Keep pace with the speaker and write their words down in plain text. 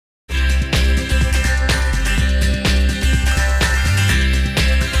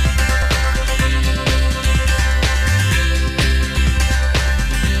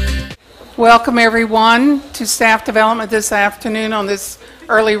Welcome everyone to staff development this afternoon on this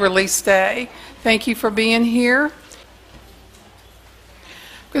early release day. Thank you for being here. I'm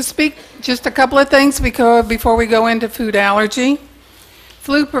going to speak just a couple of things before we go into food allergy.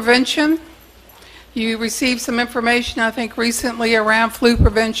 Flu prevention. You received some information, I think, recently around flu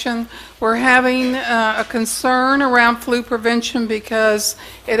prevention. We're having a concern around flu prevention because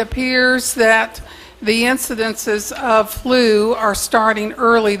it appears that the incidences of flu are starting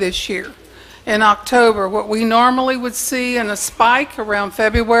early this year. In October, what we normally would see in a spike around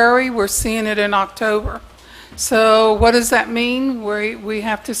February, we're seeing it in October. So what does that mean? We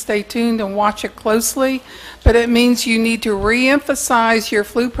have to stay tuned and watch it closely, but it means you need to re-emphasize your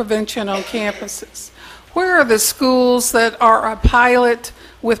flu prevention on campuses. Where are the schools that are a pilot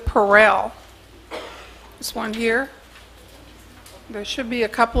with Perel? There's one here. There should be a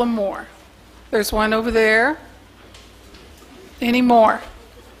couple of more. There's one over there. Any more?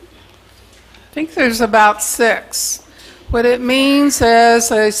 I think there's about 6. What it means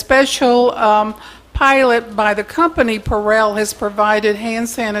is a special pilot by the company Perel has provided hand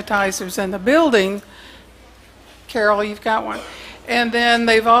sanitizers in the building. Carol, you've got one. And then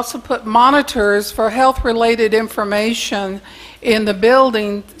they've also put monitors for health-related information in the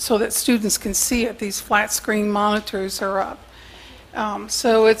building so that students can see it. These flat screen monitors are up.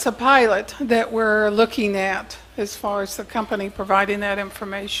 So it's a pilot that we're looking at as far as the company providing that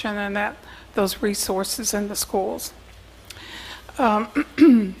information and those resources in the schools.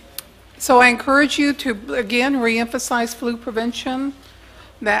 So I encourage you to, again, re-emphasize flu prevention,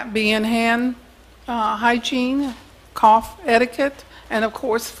 that being hand hygiene, cough etiquette, and of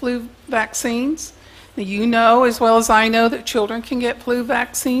course flu vaccines. You know as well as I know that children can get flu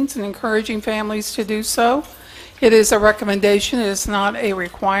vaccines, and encouraging families to do so. It is a recommendation, it is not a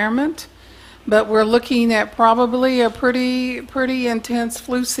requirement, but we're looking at probably a pretty intense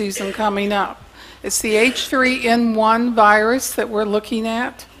flu season coming up. It's the H3N1 virus that we're looking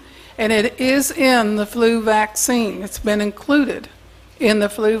at, and it is in the flu vaccine. It's been included in the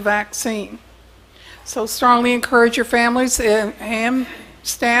flu vaccine. So strongly encourage your families and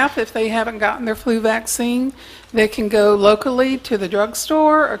staff, if they haven't gotten their flu vaccine, they can go locally to the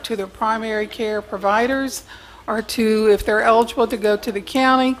drugstore or to their primary care providers, or to, if they're eligible, to go to the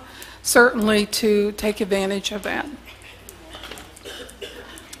county, certainly to take advantage of that. I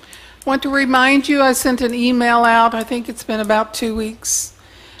want to remind you, I sent an email out, I think it's been about 2 weeks,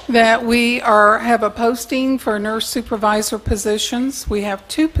 that we have a posting for nurse supervisor positions. We have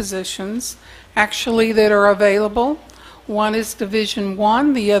 2 positions actually that are available. One is Division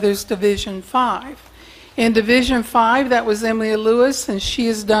 1, the other is Division 5. In Division 5, that was Emily Lewis, and she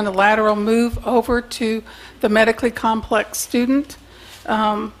has done a lateral move over to the medically complex student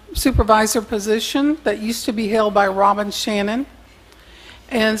supervisor position that used to be held by Robin Shannon.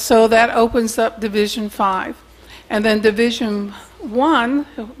 And so that opens up Division 5. And then Division 1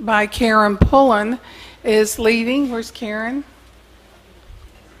 by Karen Pullen is leaving. Where's Karen?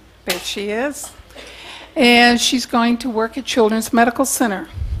 There she is. And she's going to work at Children's Medical Center.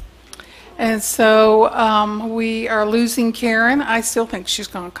 And so we are losing Karen. I still think she's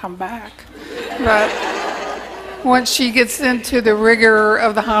going to come back. But once she gets into the rigor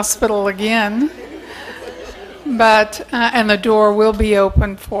of the hospital again, and the door will be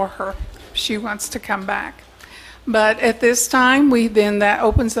open for her if she wants to come back. But at this time, that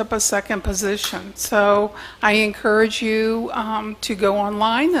opens up a second position. So I encourage you to go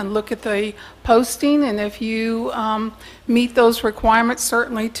online and look at the posting, and if you meet those requirements,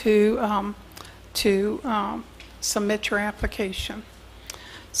 certainly to submit your application.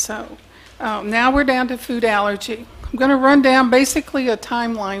 So now we're down to food allergy. I'm going to run down basically a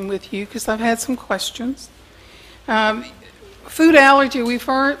timeline with you because I've had some questions. Food allergy, we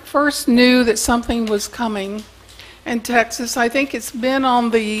first knew that something was coming in Texas. I think it's been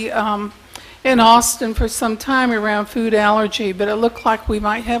on the in Austin for some time around food allergy, but it looked like we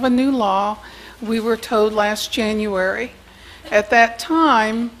might have a new law. We were told last January. At that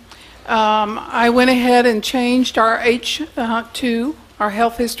time, I went ahead and changed our H2, our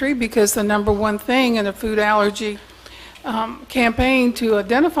health history, because the #1 thing in a food allergy campaign to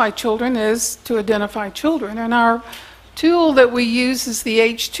identify children is to identify children. And our tool that we use is the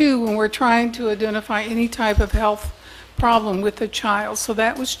H2 when we're trying to identify any type of health problem with the child. So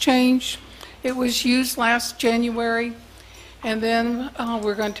that was changed. It was used last January, and then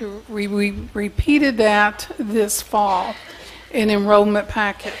we're going to repeated that this fall in enrollment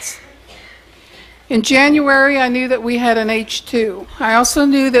packets. In January, I knew that we had an H2. I also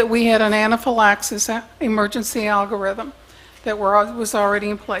knew that we had an anaphylaxis emergency algorithm that was already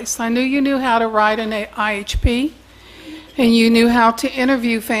in place. I knew you knew how to write an IHP, and you knew how to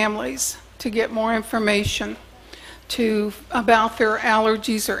interview families to get more information about their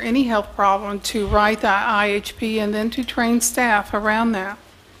allergies or any health problem, to write the IHP and then to train staff around that.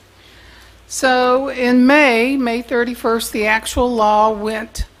 So in May 31st, the actual law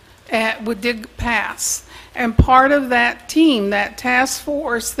did pass. And part of that team, that task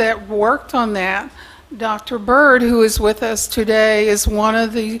force that worked on that, Dr. Bird, who is with us today, is one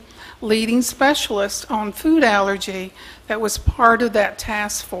of the leading specialists on food allergy that was part of that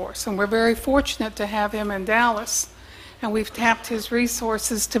task force. And we're very fortunate to have him in Dallas. And we've tapped his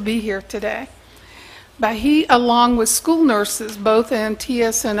resources to be here today. But he, along with school nurses, both in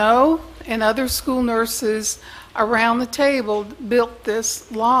TSNO and other school nurses around the table, built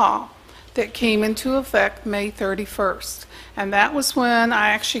this law that came into effect May 31st. And that was when I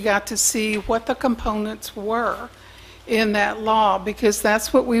actually got to see what the components were in that law, because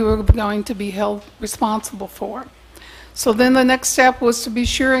that's what we were going to be held responsible for. So then the next step was to be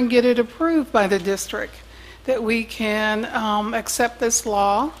sure and get it approved by the district, that we can accept this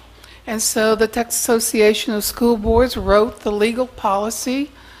law. And so the Texas Association of School Boards wrote the legal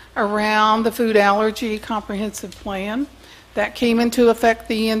policy around the food allergy comprehensive plan. That came into effect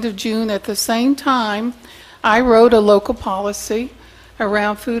the end of June. At the same time, I wrote a local policy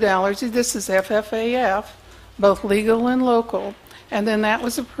around food allergy. This is FFAF, both legal and local. And then that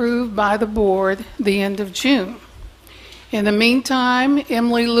was approved by the board the end of June. In the meantime,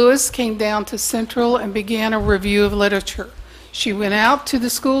 Emily Lewis came down to Central and began a review of literature. She went out to the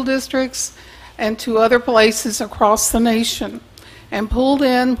school districts and to other places across the nation and pulled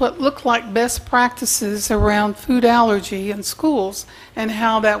in what looked like best practices around food allergy in schools and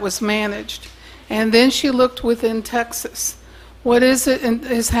how that was managed. And then she looked within Texas. What is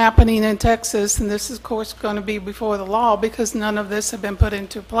happening in Texas? And this is, of course, going to be before the law because none of this had been put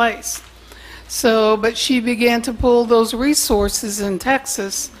into place. So, but she began to pull those resources in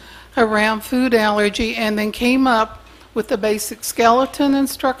Texas around food allergy and then came up with the basic skeleton and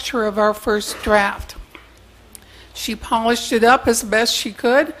structure of our first draft. She polished it up as best she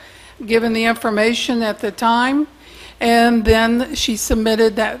could, given the information at the time, and then she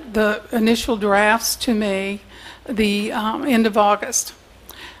submitted the initial drafts to me the end of August.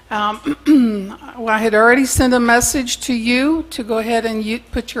 Well, I had already sent a message to you to go ahead and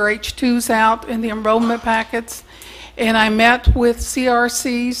put your H2s out in the enrollment packets, and I met with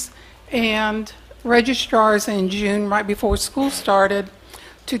CRCs and registrars in June, right before school started,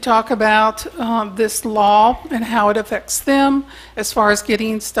 to talk about this law and how it affects them as far as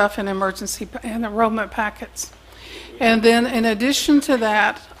getting stuff in emergency and enrollment packets. And then in addition to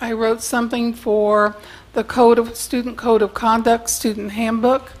that, I wrote something for the Student Code of Conduct, Student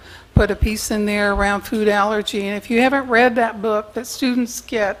Handbook, put a piece in there around food allergy. And if you haven't read that book that students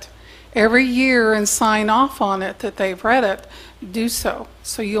get every year and sign off on it that they've read it, do so.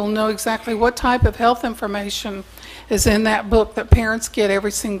 So you'll know exactly what type of health information is in that book that parents get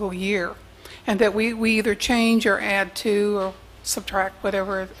every single year, and that we either change or add to or subtract,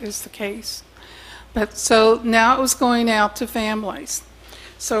 whatever is the case. But so now it was going out to families.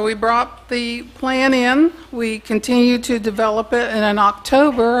 So we brought the plan in, we continued to develop it, and in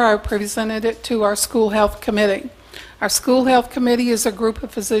October I presented it to our school health committee. Our school health committee is a group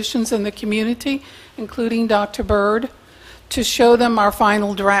of physicians in the community, including Dr. Bird, to show them our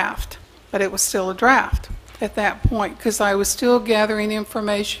final draft. But it was still a draft at that point, because I was still gathering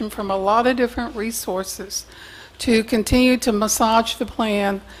information from a lot of different resources to continue to massage the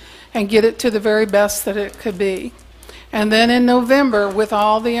plan and get it to the very best that it could be. And then in November, with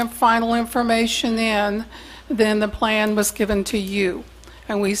all the final information in, then the plan was given to you.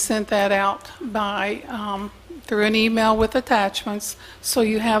 And we sent that out by through an email with attachments, so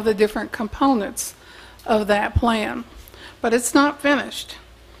you have the different components of that plan. But it's not finished.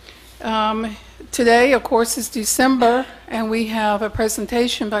 Today, of course, is December, and we have a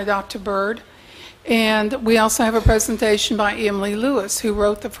presentation by Dr. Bird, and we also have a presentation by Emily Lewis, who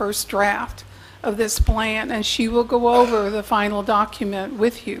wrote the first draft of this plan, and she will go over the final document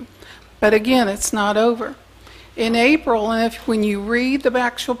with you. But again, it's not over. In April, and when you read the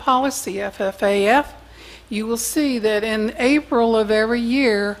actual policy, FFAF, you will see that in April of every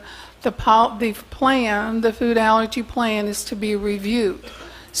year, the plan, the food allergy plan, is to be reviewed.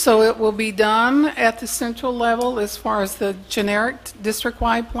 So it will be done at the central level as far as the generic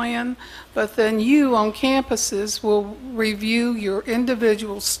district-wide plan, but then you on campuses will review your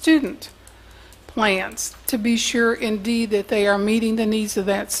individual student plans to be sure indeed that they are meeting the needs of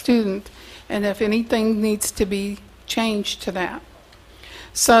that student, and if anything needs to be changed to that.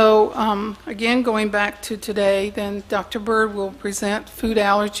 So again, going back to today, then Dr. Bird will present food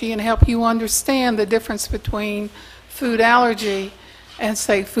allergy and help you understand the difference between food allergy and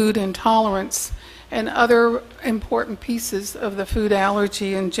say food intolerance and other important pieces of the food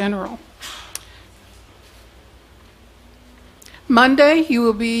allergy in general. Monday, you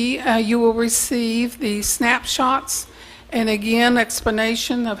will receive the snapshots and again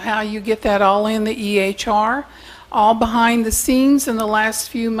explanation of how you get that all in the EHR. All behind the scenes in the last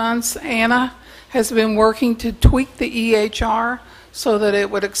few months, Anna has been working to tweak the EHR so that it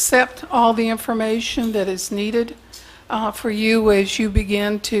would accept all the information that is needed for you as you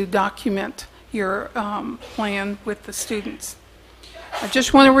begin to document your plan with the students. I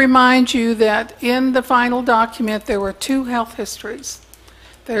just want to remind you that in the final document there were 2 health histories.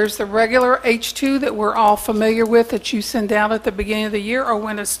 There's the regular H2 that we're all familiar with that you send out at the beginning of the year or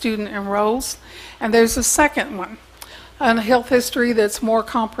when a student enrolls. And there's a second one, a health history that's more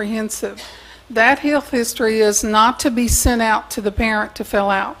comprehensive. That health history is not to be sent out to the parent to fill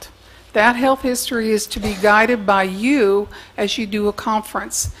out. That health history is to be guided by you as you do a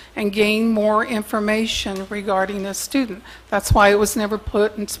conference and gain more information regarding a student. That's why it was never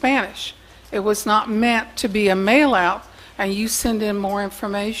put in Spanish. It was not meant to be a mail out and you send in more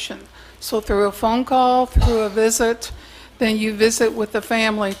information. So through a phone call, through a visit, then you visit with the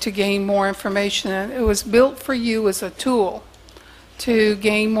family to gain more information. And it was built for you as a tool to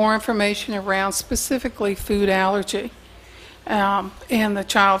gain more information around specifically food allergy and the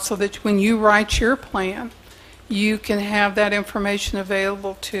child, so that when you write your plan, you can have that information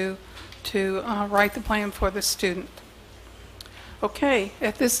available to write the plan for the student. Okay,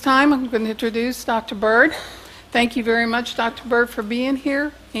 at this time I'm going to introduce Dr. Bird. Thank you very much, Dr. Bird, for being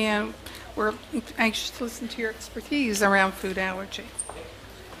here, and we're anxious to listen to your expertise around food allergy.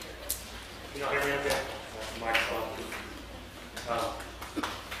 You don't hear me okay? Microphone.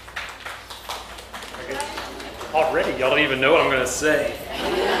 Already, y'all don't even know what I'm going to say.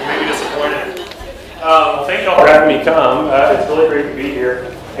 You may be disappointed. Well, thank y'all for having me come. It's really great to be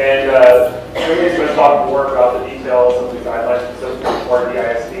here. And Julie's going to talk more about the details of the guidelines specifically for the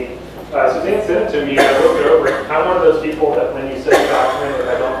ISD. Suzanne sent it to me, I looked it over. I'm one of those people that when you say document, if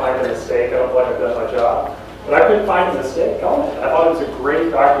I don't find a mistake, I don't feel like I've done my job. But I couldn't find a mistake on it. I thought it was a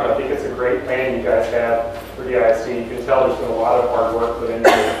great document. I think it's a great plan you guys have for the ISD. You can tell there's been a lot of hard work put into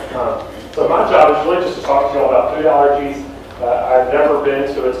it. So my job is really just to talk to you all about food allergies. I've never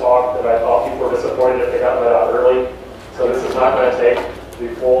been to a talk that I thought people were disappointed if they got let out early. So this is not going to take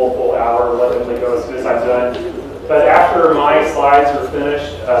the full hour. Let them go as soon as I'm done. But after my slides are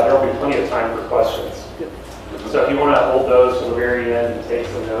finished, there will be plenty of time for questions. So if you want to hold those to the very end and take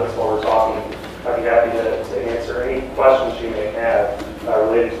some notes while we're talking, I'd be happy to answer any questions you may have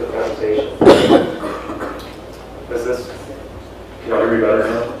related to the presentation. Is this, can you hear me better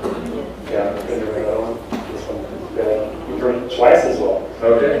now? Yeah, I can hear that one. This one, okay. You drink twice as well.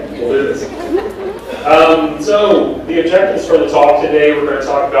 Okay, we'll do this. So the objectives for the talk today, we're going to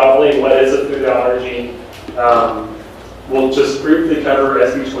talk about really what is a food allergy. We'll just briefly cover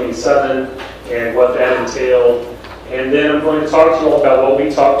SB27 and what that entailed. And then I'm going to talk to you all about what we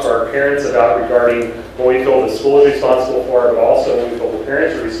talk to our parents about regarding what we feel the school is responsible for, but also what we feel the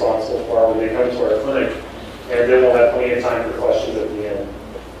parents are responsible for when they come to our clinic. And then we'll have plenty of time for questions at the end.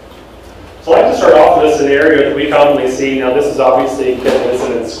 So I'd like to start off with a scenario that we commonly see. Now this is obviously kids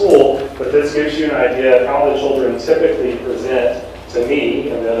in school, but this gives you an idea of how the children typically present to me,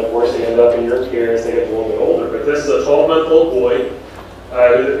 and then of course they end up in your care as they get a little bit older. But this is a 12-month-old boy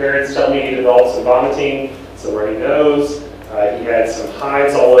who the parents tell me he developed some vomiting, some runny nose. He had some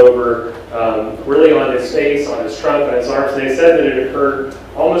hives all over, really on his face, on his trunk, on his arms. And they said that it occurred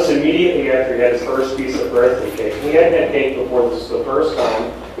almost immediately after he had his first piece of birthday cake. He hadn't had cake before. This was the first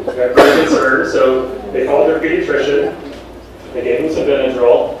time. He got very concerned, so they called their pediatrician. They gave him some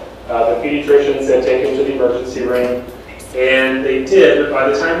Benadryl. The pediatrician said take him to the emergency room. And they did, but by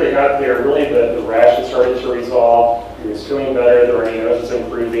the time they got there, really the rash had started to resolve. He was feeling better, the runny nose was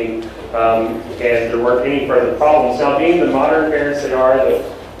improving, and there weren't any further problems. Now, being the modern parents they are,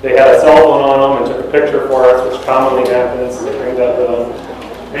 they had a cell phone on them and took a picture for us, which commonly happens, and they bring that with them.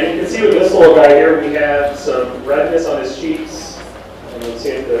 And you can see with this little guy here, we have some redness on his cheeks. And you can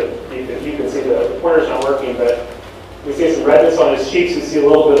see the pointer's not working, but we see some redness on his cheeks. We see a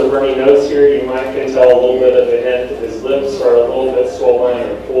little bit of runny nose here. You might can tell a little bit of a hint that his lips are a little bit swollen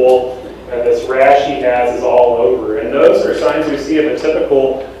and full. And this rash he has is all over. And those are signs we see of a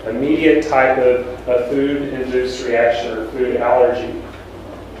typical immediate type of food-induced reaction or food allergy.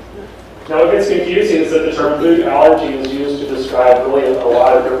 Now what gets confusing is that the term food allergy is used to describe really a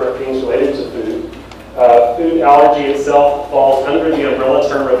lot of different things related to food. Food allergy itself falls under the umbrella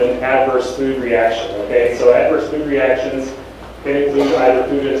term of an adverse food reaction. Okay, so adverse food reactions can include either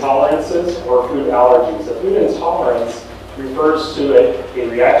food intolerances or food allergies. A food intolerance refers to a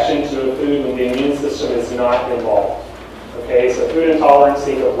reaction to a food when the immune system is not involved. Okay, so food intolerance,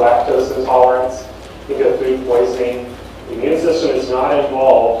 think of lactose intolerance, think of food poisoning. The immune system is not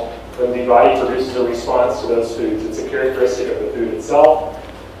involved when the body produces a response to those foods. It's a characteristic of the food itself,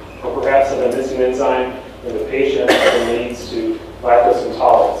 or perhaps of a missing enzyme in the patient that leads to lactose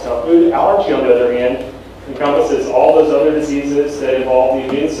intolerance. Now, food allergy, on the other hand, encompasses all those other diseases that involve the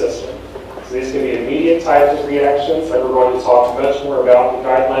immune system. So these can be immediate types of reactions that we're going to talk much more about. The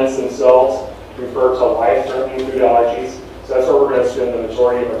guidelines themselves refer to life-threatening food allergies. So that's where we're going to spend the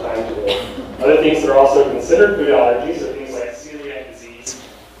majority of our time today. Other things that are also considered food allergies are things like celiac disease.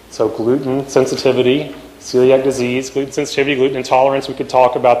 So gluten sensitivity, celiac disease, gluten sensitivity, gluten intolerance. We could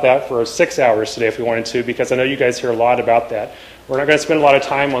talk about that for 6 hours today if we wanted to, because I know you guys hear a lot about that. We're not going to spend a lot of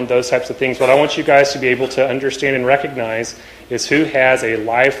time on those types of things. What I want you guys to be able to understand and recognize is who has a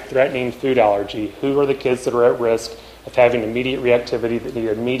life-threatening food allergy. Who are the kids that are at risk of having immediate reactivity that need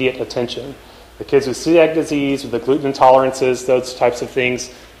immediate attention? The kids with celiac disease, with the gluten intolerances, those types of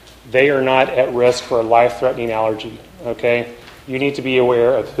things, they are not at risk for a life-threatening allergy. Okay? You need to be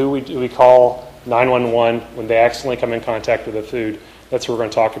aware of who we call 911 when they accidentally come in contact with a food. That's what we're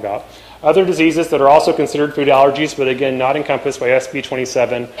going to talk about. Other diseases that are also considered food allergies, but again not encompassed by SB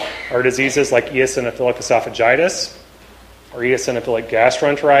 27, are diseases like eosinophilic esophagitis or eosinophilic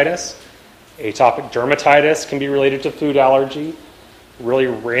gastroenteritis. Atopic dermatitis can be related to food allergy. Really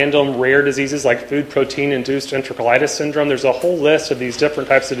random, rare diseases like food protein-induced enterocolitis syndrome. There's a whole list of these different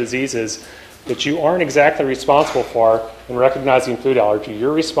types of diseases that you aren't exactly responsible for in recognizing food allergy.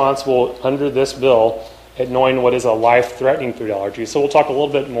 You're responsible under this bill at knowing what is a life-threatening food allergy. So we'll talk a little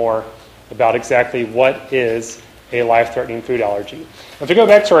bit more about exactly what is a life-threatening food allergy. If we go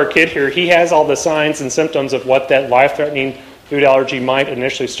back to our kid here, he has all the signs and symptoms of what that life-threatening food allergy might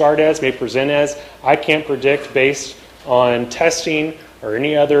initially start as, may present as. I can't predict based on testing or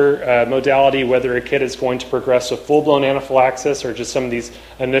any other modality whether a kid is going to progress to full-blown anaphylaxis or just some of these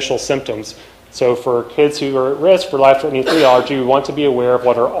initial symptoms. So for kids who are at risk for life-threatening food allergy, we want to be aware of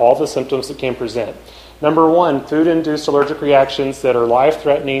what are all the symptoms that can present. Number one, food-induced allergic reactions that are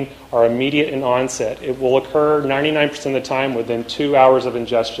life-threatening are immediate in onset. It will occur 99% of the time within 2 hours of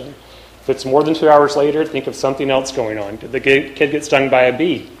ingestion. If it's more than 2 hours later, think of something else going on. Did the kid get stung by a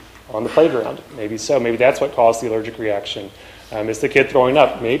bee on the playground? Maybe so. Maybe that's what caused the allergic reaction. Is the kid throwing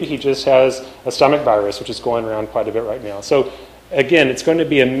up? Maybe he just has a stomach virus, which is going around quite a bit right now. So again, it's going to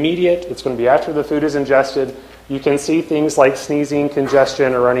be immediate. It's going to be after the food is ingested. You can see things like sneezing,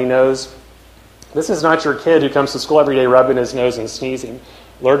 congestion, or runny nose. This is not your kid who comes to school every day rubbing his nose and sneezing.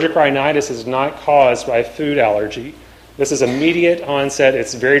 Allergic rhinitis is not caused by food allergy. This is immediate onset.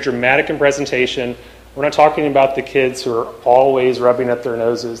 It's very dramatic in presentation. We're not talking about the kids who are always rubbing at their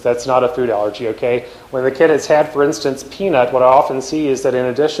noses. That's not a food allergy, okay? When the kid has had, for instance, peanut, what I often see is that in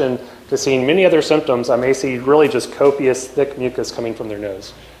addition to seeing many other symptoms, I may see really just copious, thick mucus coming from their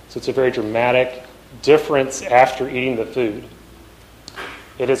nose. So it's a very dramatic difference after eating the food.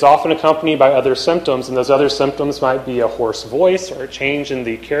 It is often accompanied by other symptoms, and those other symptoms might be a hoarse voice or a change in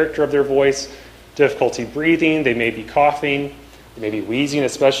the character of their voice, difficulty breathing, they may be coughing, they may be wheezing,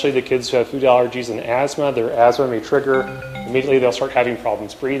 especially the kids who have food allergies and asthma. Their asthma may trigger. Immediately they'll start having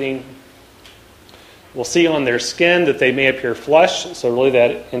problems breathing. We'll see on their skin that they may appear flushed, so really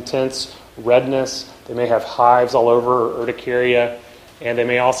that intense redness. They may have hives all over or urticaria, and they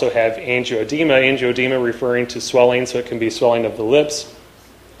may also have angioedema. Angioedema referring to swelling, so it can be swelling of the lips,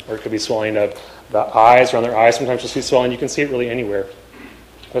 or it could be swelling of the eyes, around their eyes. Sometimes you'll see swelling. You can see it really anywhere.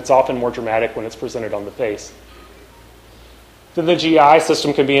 But it's often more dramatic when it's presented on the face. Then the GI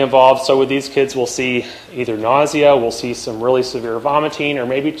system can be involved. So with these kids, we'll see either nausea, we'll see some really severe vomiting, or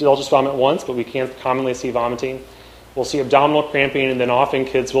maybe they'll just vomit once, but we can't commonly see vomiting. We'll see abdominal cramping, and then often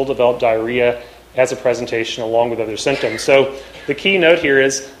kids will develop diarrhea as a presentation along with other symptoms. So the key note here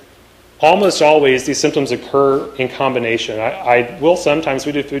is almost always these symptoms occur in combination. I will sometimes,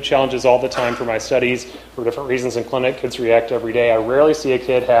 we do food challenges all the time for my studies for different reasons in clinic. Kids react every day. I rarely see a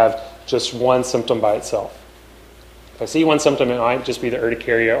kid have just one symptom by itself. If I see one symptom, it might just be the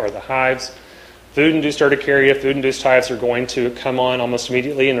urticaria or the hives. Food-induced urticaria, food-induced hives are going to come on almost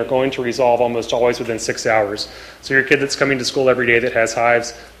immediately, and they're going to resolve almost always within 6 hours. So your kid that's coming to school every day that has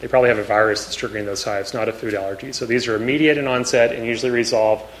hives, they probably have a virus that's triggering those hives, not a food allergy. So these are immediate in onset and usually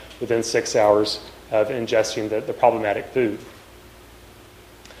resolve within 6 hours of ingesting the problematic food.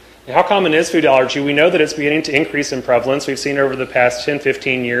 Now, how common is food allergy? We know that it's beginning to increase in prevalence. We've seen over the past 10,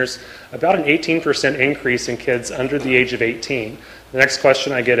 15 years about an 18% increase in kids under the age of 18. The next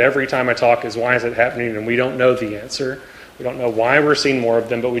question I get every time I talk is, why is it happening? And we don't know the answer. We don't know why we're seeing more of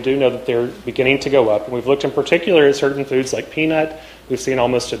them, but we do know that they're beginning to go up. And we've looked in particular at certain foods like peanut. We've seen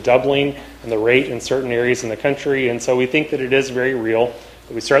almost a doubling in the rate in certain areas in the country. And so we think that it is very real.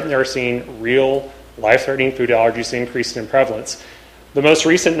 But we certainly are seeing real life-threatening food allergies increasing in prevalence. The most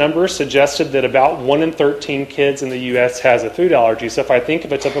recent numbers suggested that about 1 in 13 kids in the U.S. has a food allergy. So if I think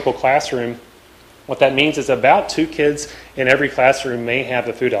of a typical classroom, what that means is about 2 kids in every classroom may have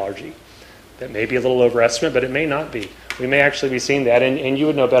a food allergy. That may be a little overestimate, but it may not be. We may actually be seeing that, and you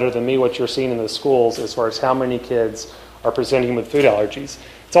would know better than me what you're seeing in the schools as far as how many kids are presenting with food allergies.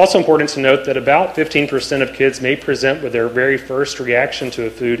 It's also important to note that about 15% of kids may present with their very first reaction to a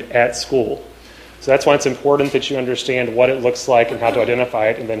food at school. So that's why it's important that you understand what it looks like and how to identify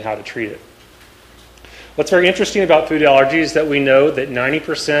it and then how to treat it. What's very interesting about food allergies is that we know that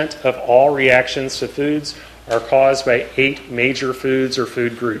 90% of all reactions to foods are caused by 8 major foods or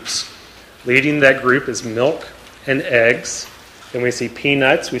food groups. Leading that group is milk and eggs. Then we see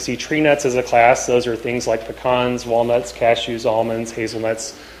peanuts. We see tree nuts as a class. Those are things like pecans, walnuts, cashews, almonds,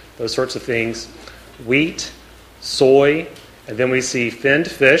 hazelnuts, those sorts of things. Wheat, soy, and then we see finned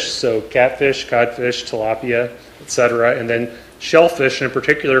fish, so catfish, codfish, tilapia, etc. And then shellfish, and in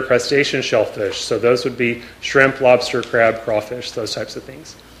particular crustacean shellfish. So those would be shrimp, lobster, crab, crawfish, those types of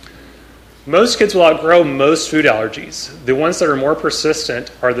things. Most kids will outgrow most food allergies. The ones that are more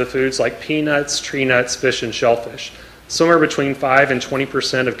persistent are the foods like peanuts, tree nuts, fish, and shellfish. Somewhere between 5 and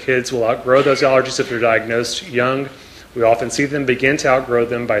 20% of kids will outgrow those allergies if they're diagnosed young. We often see them begin to outgrow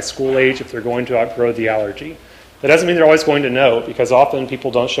them by school age if they're going to outgrow the allergy. That doesn't mean they're always going to know, because often people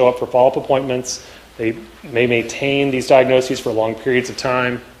don't show up for follow-up appointments. They may maintain these diagnoses for long periods of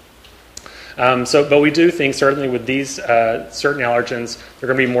time. But we do think certainly with these certain allergens, they're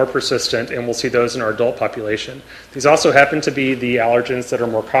going to be more persistent, and we'll see those in our adult population. These also happen to be the allergens that are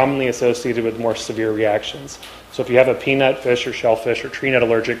more commonly associated with more severe reactions. So if you have a peanut, fish, or shellfish, or tree nut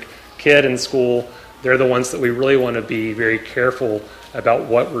allergic kid in school, they're the ones that we really want to be very careful about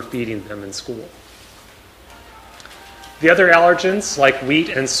what we're feeding them in school. The other allergens, like wheat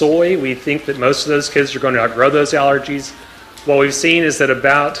and soy, we think that most of those kids are going to outgrow those allergies. What we've seen is that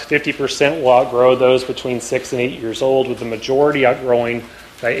about 50% will outgrow those between 6 and 8 years old, with the majority outgrowing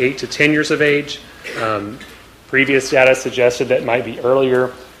by 8 to 10 years of age. Previous data suggested that it might be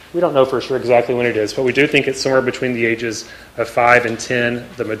earlier. We don't know for sure exactly when it is, but we do think it's somewhere between the ages of 5 and 10.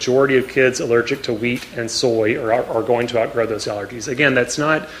 The majority of kids allergic to wheat and soy are going to outgrow those allergies. Again, that's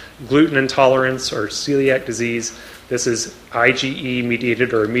not gluten intolerance or celiac disease. This is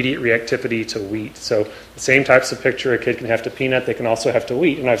IgE-mediated or immediate reactivity to wheat. So the same types of picture a kid can have to peanut, they can also have to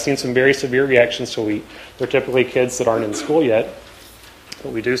wheat. And I've seen some very severe reactions to wheat. They're typically kids that aren't in school yet,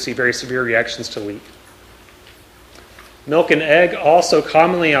 but we do see very severe reactions to wheat. Milk and egg also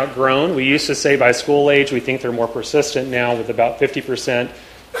commonly outgrown. We used to say by school age, we think they're more persistent now, with about 50%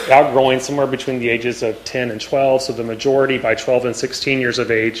 outgrowing somewhere between the ages of 10 and 12. So the majority by 12 and 16 years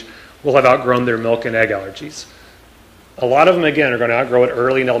of age will have outgrown their milk and egg allergies. A lot of them, again, are going to outgrow it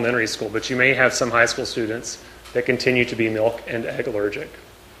early in elementary school, but you may have some high school students that continue to be milk and egg allergic.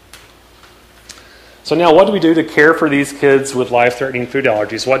 So now, what do we do to care for these kids with life-threatening food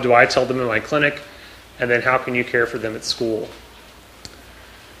allergies? What do I tell them in my clinic? And then how can you care for them at school?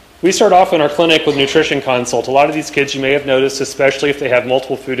 We start off in our clinic with nutrition consult. A lot of these kids, you may have noticed, especially if they have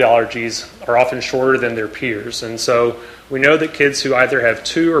multiple food allergies, are often shorter than their peers. And so we know that kids who either have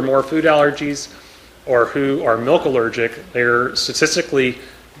 2 or more food allergies or who are milk allergic, they're statistically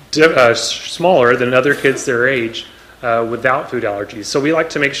smaller than other kids their age without food allergies. So we like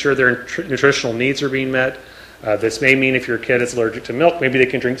to make sure their nutritional needs are being met. This may mean if your kid is allergic to milk, maybe they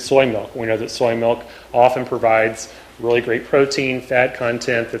can drink soy milk. We know that soy milk often provides really great protein, fat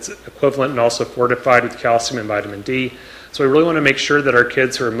content that's equivalent and also fortified with calcium and vitamin D. So we really want to make sure that our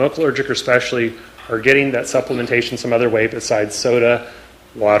kids who are milk allergic especially are getting that supplementation some other way besides soda,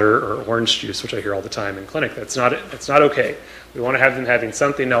 water, or orange juice, which I hear all the time in clinic. That's not okay. We want to have them having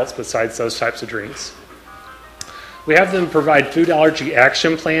something else besides those types of drinks. We have them provide food allergy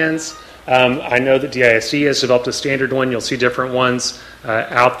action plans. I know that DISD has developed a standard one. You'll see different ones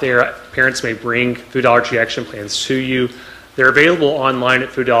out there. Parents may bring food allergy action plans to you. They're available online at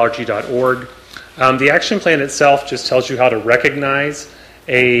foodallergy.org. The action plan itself just tells you how to recognize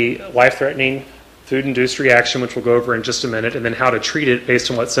a life-threatening food-induced reaction, which we'll go over in just a minute, and then how to treat it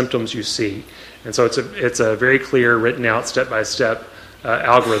based on what symptoms you see. And so it's a very clear, written out, step-by-step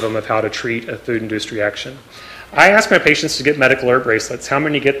algorithm of how to treat a food-induced reaction. I ask my patients to get medical alert bracelets. How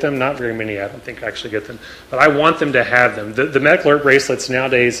many get them? Not very many. I don't think I actually get them. But I want them to have them. The medical alert bracelets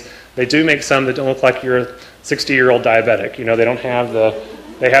nowadays, they do make some that don't look like you're a 60-year-old diabetic. You know, they don't have the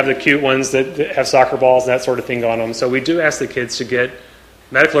They have the cute ones that have soccer balls and that sort of thing on them. So we do ask the kids to get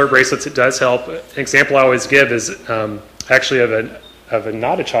medical alert bracelets. It does help. An example I always give is actually of a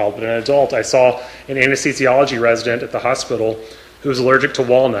not a child, but an adult. I saw an anesthesiology resident at the hospital who was allergic to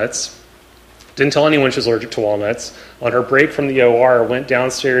walnuts. Didn't tell anyone she was allergic to walnuts. On her break from the OR, went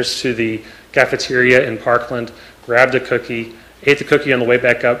downstairs to the cafeteria in Parkland, grabbed a cookie, ate the cookie on the way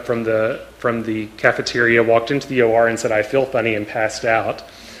back up from the cafeteria, walked into the OR and said, "I feel funny," and passed out.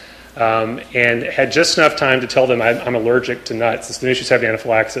 And had just enough time to tell them, I'm allergic to nuts. As soon as she's having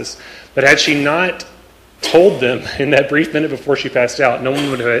anaphylaxis. But had she not told them in that brief minute before she passed out, no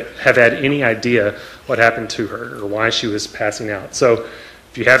one would have had any idea what happened to her or why she was passing out. So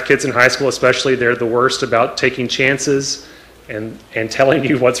if you have kids in high school especially, they're the worst about taking chances and telling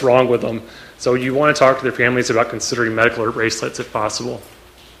you what's wrong with them. So you want to talk to their families about considering medical alert bracelets if possible.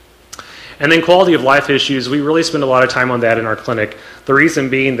 And then quality of life issues, we really spend a lot of time on that in our clinic. The reason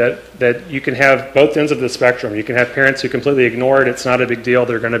being that you can have both ends of the spectrum. You can have parents who completely ignore it, it's not a big deal,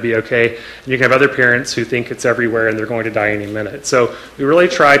 they're going to be okay. And you can have other parents who think it's everywhere and they're going to die any minute. So we really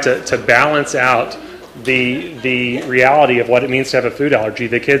try to balance out the reality of what it means to have a food allergy.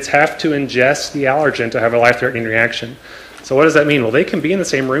 The kids have to ingest the allergen to have a life-threatening reaction. So what does that mean? Well, they can be in the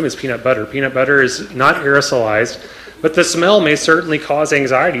same room as peanut butter. Peanut butter is not aerosolized, but the smell may certainly cause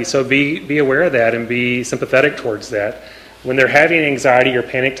anxiety, so be aware of that and be sympathetic towards that. When they're having anxiety or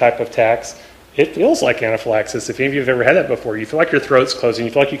panic type of attacks, it feels like anaphylaxis. If any of you have ever had that before, you feel like your throat's closing,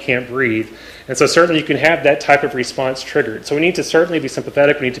 you feel like you can't breathe. And so certainly you can have that type of response triggered. So we need to certainly be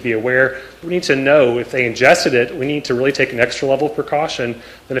sympathetic, we need to be aware, we need to know if they ingested it, we need to really take an extra level of precaution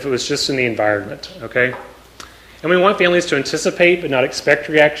than if it was just in the environment, okay? And we want families to anticipate but not expect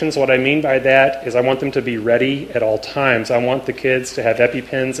reactions. What I mean by that is I want them to be ready at all times. I want the kids to have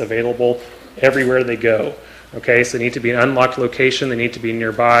EpiPens available everywhere they go. Okay, so they need to be in an unlocked location, they need to be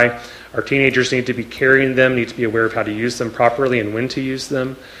nearby. Our teenagers need to be carrying them, need to be aware of how to use them properly and when to use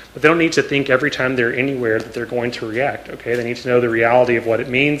them. But they don't need to think every time they're anywhere that they're going to react. Okay, they need to know the reality of what it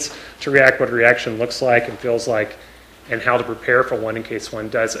means to react, what a reaction looks like and feels like, and how to prepare for one in case one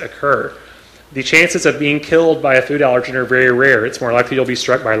does occur. The chances of being killed by a food allergen are very rare. It's more likely you'll be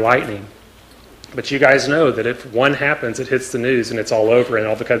struck by lightning. But you guys know that if one happens, it hits the news and it's all over, and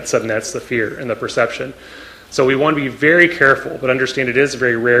all of a sudden that's the fear and the perception. So we want to be very careful, but understand it is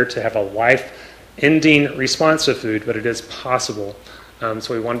very rare to have a life-ending response to food, but it is possible.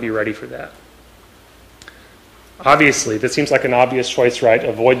 So we want to be ready for that. Obviously, this seems like an obvious choice, right?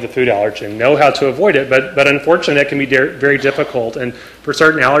 Avoid the food allergen. Know how to avoid it, but unfortunately that can be very difficult. And for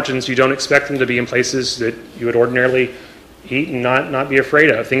certain allergens, you don't expect them to be in places that you would ordinarily eat and not be afraid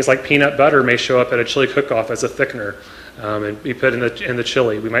of. Things like peanut butter may show up at a chili cook-off as a thickener and be put in the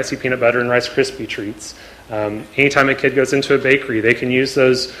chili. We might see peanut butter in Rice Krispie treats. Anytime a kid goes into a bakery, they can use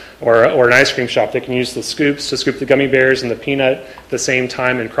those, or an ice cream shop, they can use the scoops to scoop the gummy bears and the peanut at the same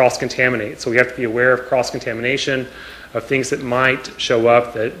time and cross-contaminate. So we have to be aware of cross-contamination, of things that might show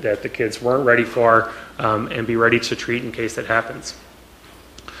up that the kids weren't ready for, and be ready to treat in case that happens.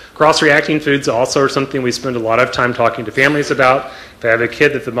 Cross-reacting foods also are something we spend a lot of time talking to families about. If I have a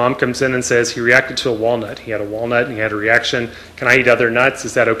kid that the mom comes in and says he reacted to a walnut, he had a walnut and he had a reaction, can I eat other nuts?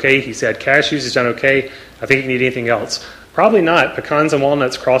 Is that okay? He said cashews, he's done okay. I think he can eat anything else. Probably not. Pecans and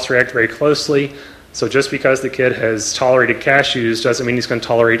walnuts cross-react very closely. So just because the kid has tolerated cashews doesn't mean he's going to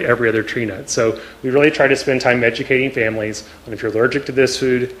tolerate every other tree nut. So we really try to spend time educating families on if you're allergic to this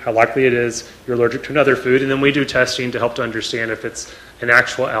food, how likely it is you're allergic to another food, and then we do testing to help to understand if it's an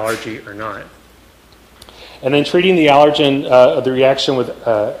actual allergy or not. And then treating the allergen, the reaction with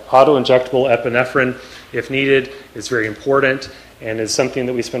auto-injectable epinephrine, if needed, is very important and is something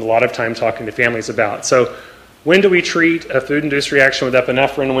that we spend a lot of time talking to families about. So when do we treat a food-induced reaction with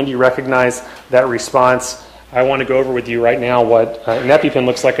epinephrine? When do you recognize that response? I want to go over with you right now what an EpiPen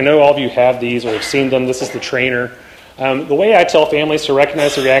looks like. I know all of you have these or have seen them. This is the trainer. The way I tell families to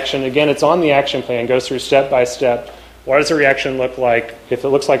recognize the reaction, again, it's on the action plan, goes through step by step. What does the reaction look like? If it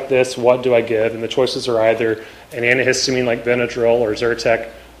looks like this, what do I give? And the choices are either an antihistamine like Benadryl or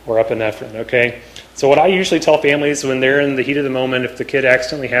Zyrtec or epinephrine, okay? So what I usually tell families when they're in the heat of the moment, if the kid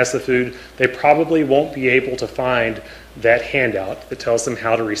accidentally has the food, they probably won't be able to find that handout that tells them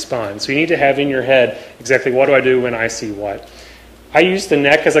how to respond. So you need to have in your head exactly what do I do when I see what. I use the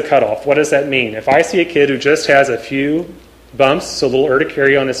neck as a cutoff. What does that mean? If I see a kid who just has a few bumps, so a little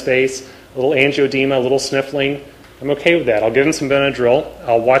urticaria on his face, a little angioedema, a little sniffling, I'm okay with that. I'll give him some Benadryl.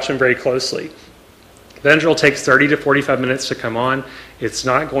 I'll watch him very closely. Benadryl takes 30 to 45 minutes to come on. It's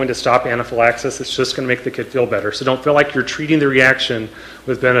not going to stop anaphylaxis. It's just going to make the kid feel better. So don't feel like you're treating the reaction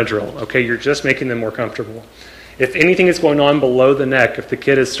with Benadryl. Okay, you're just making them more comfortable. If anything is going on below the neck, if the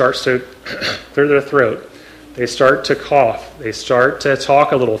kid starts to clear their throat, they start to cough, they start to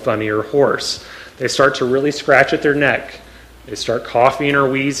talk a little funny or hoarse, they start to really scratch at their neck, they start coughing or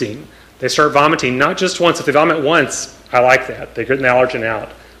wheezing, they start vomiting, not just once. If they vomit once, I like that. They're getting the allergen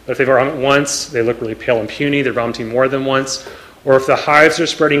out. But if they vomit once, they look really pale and puny, they're vomiting more than once. Or if the hives are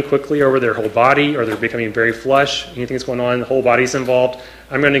spreading quickly over their whole body, or they're becoming very flush, anything's going on, the whole body's involved,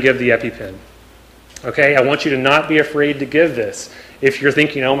 I'm going to give the EpiPen. Okay, I want you to not be afraid to give this. If you're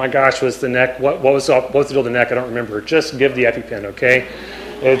thinking, oh my gosh, was the neck, what was the deal with the neck? I don't remember. Just give the EpiPen, okay?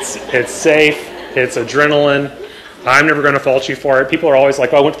 It's safe. It's adrenaline. I'm never going to fault you for it. People are always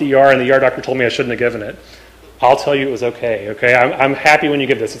like, oh, I went to the ER and the ER doctor told me I shouldn't have given it. I'll tell you it was okay, okay? I'm happy when you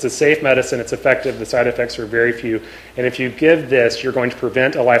give this. It's a safe medicine. It's effective. The side effects are very few. And if you give this, you're going to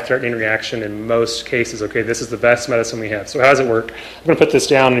prevent a life-threatening reaction in most cases, okay? This is the best medicine we have. So how does it work? I'm going to put this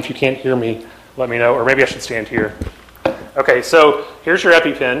down, and if you can't hear me, let me know. Or maybe I should stand here. Okay, so here's your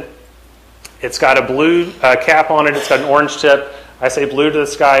EpiPen. It's got a blue cap on it. It's got an orange tip. I say blue to the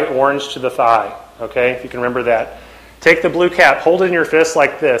sky, orange to the thigh, okay? If you can remember that. Take the blue cap, hold it in your fist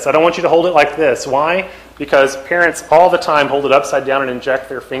like this. I don't want you to hold it like this. Why? Because parents all the time hold it upside down and inject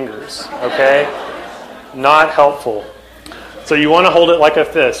their fingers, okay? Not helpful. So you want to hold it like a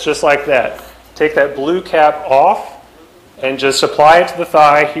fist, just like that. Take that blue cap off and just apply it to the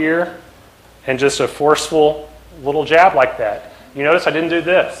thigh here and just a forceful little jab like that. You notice I didn't do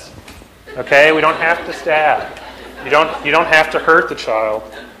this, okay? We don't have to stab. You don't have to hurt the child.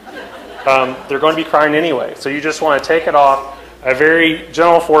 They're going to be crying anyway. So you just want to take it off, a very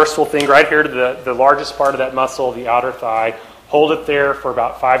gentle, forceful thing right here to the largest part of that muscle, the outer thigh. Hold it there for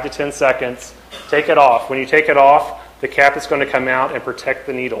about 5 to 10 seconds. Take it off. When you take it off, the cap is going to come out and protect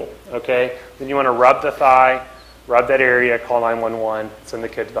the needle, okay? Then you want to rub the thigh, rub that area, call 911, send the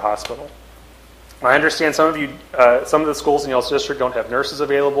kid to the hospital. I understand some of you, some of the schools in y'all's district don't have nurses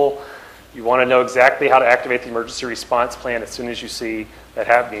available. You want to know exactly how to activate the emergency response plan as soon as you see that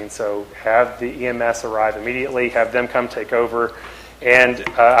happening. So have the EMS arrive immediately, have them come take over. And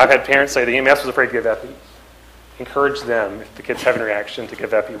I've had parents say the EMS was afraid to give Epi. Encourage them, if the kid's having a reaction, to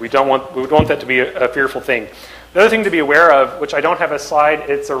give Epi. We don't want that to be a fearful thing. The other thing to be aware of, which I don't have a slide,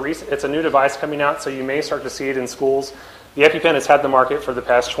 it's a new device coming out, so you may start to see it in schools. The EpiPen has had the market for the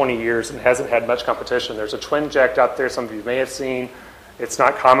past 20 years and hasn't had much competition. There's a Twinject out there some of you may have seen. It's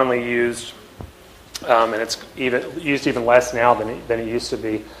not commonly used, and it's used even less now than it used to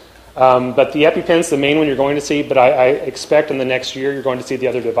be. But the EpiPen's the main one you're going to see, but I expect in the next year you're going to see the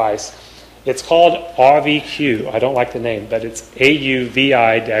other device. It's called AUVI-Q. I don't like the name, but it's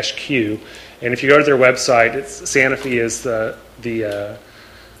AUVI-Q. And if you go to their website, Sanofi is the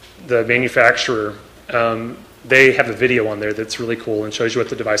manufacturer. They have a video on there that's really cool and shows you what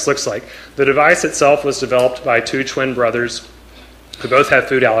the device looks like. The device itself was developed by two twin brothers who both have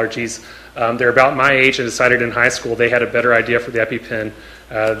food allergies. They're about my age and decided in high school they had a better idea for the EpiPen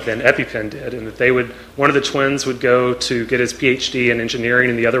than EpiPen did, and that one of the twins would go to get his PhD in engineering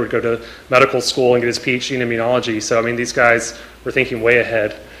and the other would go to medical school and get his PhD in immunology. So, I mean, these guys were thinking way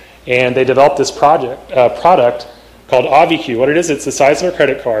ahead. And they developed this product called AUVI-Q. What it is, it's the size of a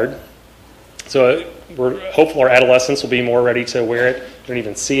credit card. So we're hopeful our adolescents will be more ready to wear it. You don't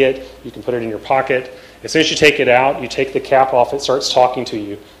even see it. You can put it in your pocket. As soon as you take it out, you take the cap off, it starts talking to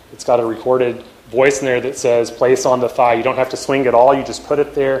you. It's got a recorded voice in there that says, place on the thigh. You don't have to swing at all. You just put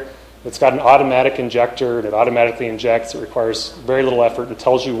it there. It's got an automatic injector, and it automatically injects. It requires very little effort. It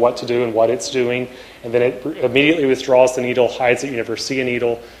tells you what to do and what it's doing. And then it immediately withdraws the needle, hides it. You never see a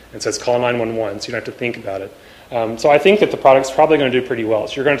needle, and says, call 911, so you don't have to think about it. So I think that the product's probably going to do pretty well.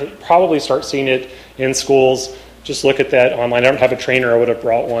 So you're going to probably start seeing it in schools. Just look at that online. I don't have a trainer. I would have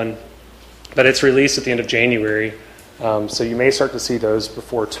brought one. But it's released at the end of January. So you may start to see those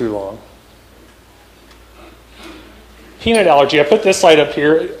before too long. Peanut allergy. I put this slide up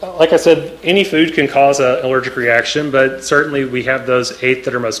here. Like I said, any food can cause an allergic reaction, but certainly we have those 8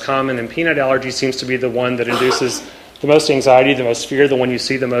 that are most common, and peanut allergy seems to be the one that induces the most anxiety, the most fear, the one you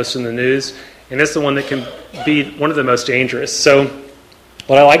see the most in the news, and it's the one that can be one of the most dangerous. So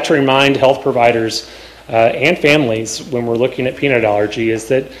what I like to remind health providers and families when we're looking at peanut allergy is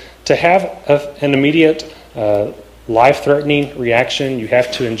that to have an immediate life-threatening reaction, you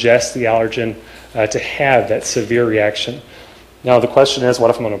have to ingest the allergen to have that severe reaction. Now the question is, what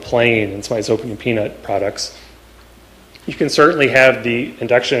if I'm on a plane and somebody's opening peanut products? You can certainly have the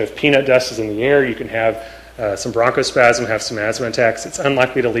induction of peanut dust is in the air. You can have some bronchospasm, have some asthma attacks. It's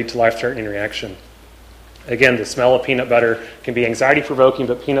unlikely to lead to life-threatening reaction. Again, the smell of peanut butter can be anxiety-provoking,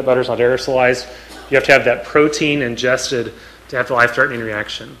 but peanut butter is not aerosolized. You have to have that protein ingested to have the life-threatening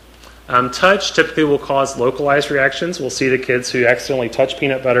reaction. Touch typically will cause localized reactions. We'll see the kids who accidentally touch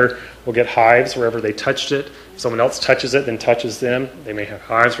peanut butter will get hives wherever they touched it. If someone else touches it, then touches them, they may have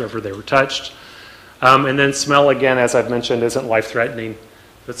hives wherever they were touched. And then smell, again, as I've mentioned, isn't life-threatening,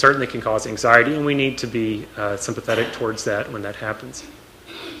 but certainly can cause anxiety, and we need to be sympathetic towards that when that happens.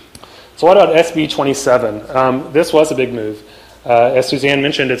 So what about SB 27? This was a big move. As Suzanne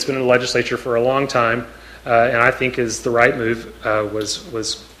mentioned, it's been in the legislature for a long time, and I think is the right move.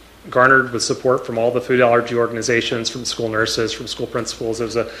 Was garnered with support from all the food allergy organizations, from school nurses, from school principals. It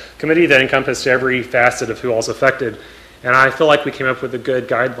was a committee that encompassed every facet of who all's affected, and I feel like we came up with a good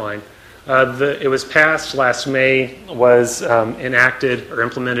guideline. It was passed last May, was enacted or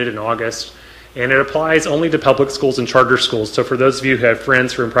implemented in August, and it applies only to public schools and charter schools. So for those of you who have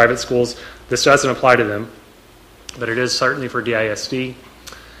friends who are in private schools, this doesn't apply to them, but it is certainly for DISD.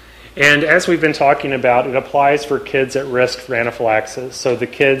 And as we've been talking about, it applies for kids at risk for anaphylaxis. So the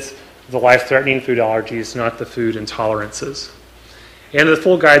kids, the life-threatening food allergies, not the food intolerances. And the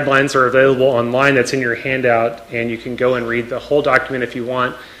full guidelines are available online. That's in your handout, and you can go and read the whole document if you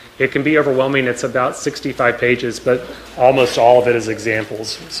want. It can be overwhelming. It's about 65 pages, but almost all of it is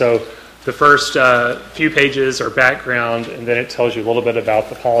examples. So the first few pages are background, and then it tells you a little bit about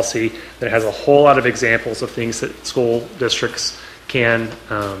the policy. That has a whole lot of examples of things that school districts can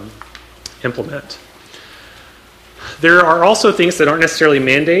implement. There are also things that aren't necessarily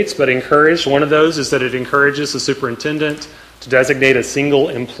mandates, but encouraged. One of those is that it encourages the superintendent to designate a single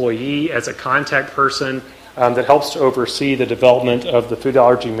employee as a contact person that helps to oversee the development of the food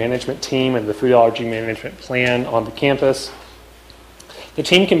allergy management team and the food allergy management plan on the campus. The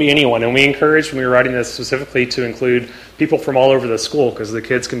team can be anyone, and we encourage, when we were writing this specifically, to include people from all over the school, because the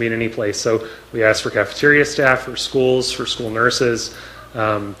kids can be in any place. So we ask for cafeteria staff, for school nurses,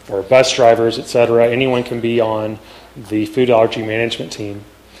 for bus drivers, etc. Anyone can be on the food allergy management team.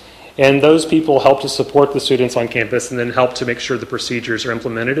 And those people help to support the students on campus and then help to make sure the procedures are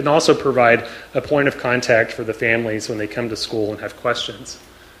implemented, and also provide a point of contact for the families when they come to school and have questions.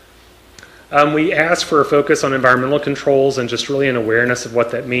 We ask for a focus on environmental controls and just really an awareness of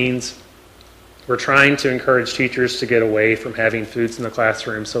what that means. We're trying to encourage teachers to get away from having foods in the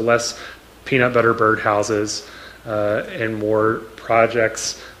classroom, so less peanut butter birdhouses and more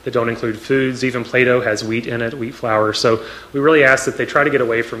projects that don't include foods. Even Play-Doh has wheat in it, wheat flour. So we really ask that they try to get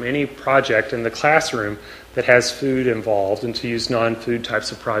away from any project in the classroom that has food involved and to use non-food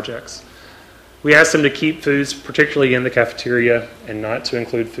types of projects. We ask them to keep foods particularly in the cafeteria and not to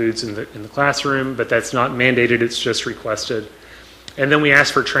include foods in the classroom, but that's not mandated, it's just requested. And then we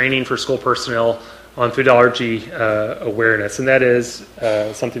ask for training for school personnel on food allergy awareness, and that is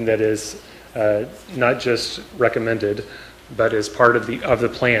something that is not just recommended, but is part of the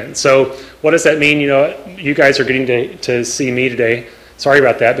plan. So what does that mean? You know, you guys are getting to see me today. Sorry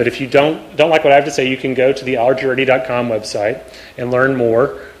about that, but if you don't like what I have to say, you can go to the allergyready.com website and learn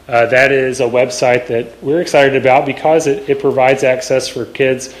more. That is a website that we're excited about because it provides access for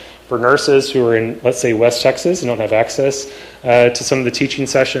kids, for nurses who are in, let's say, West Texas and don't have access to some of the teaching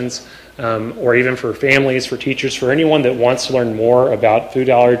sessions, or even for families, for teachers, for anyone that wants to learn more about food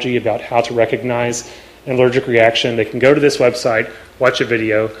allergy, about how to recognize an allergic reaction. They can go to this website, watch a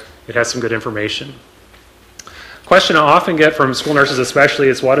video. It has some good information. Question I often get from school nurses especially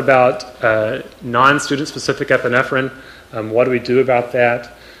is, what about non-student specific epinephrine? What do we do about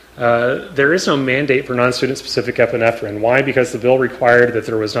that? There is no mandate for non-student specific epinephrine. Why? Because the bill required that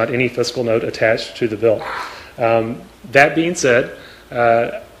there was not any fiscal note attached to the bill. That being said,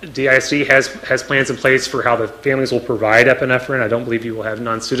 DISD has plans in place for how the families will provide epinephrine. I don't believe you will have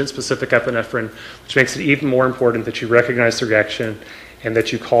non-student specific epinephrine, which makes it even more important that you recognize the reaction and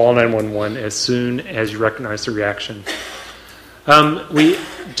that you call 911 as soon as you recognize the reaction. We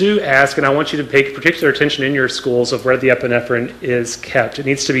do ask, and I want you to pay particular attention in your schools of where the epinephrine is kept. It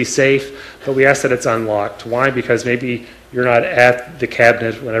needs to be safe, but we ask that it's unlocked. Why? Because maybe you're not at the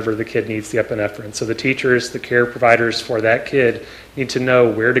cabinet whenever the kid needs the epinephrine. So the teachers, the care providers for that kid need to know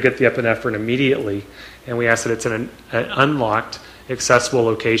where to get the epinephrine immediately, and we ask that it's in an unlocked, accessible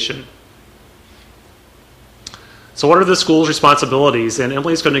location. So what are the school's responsibilities? And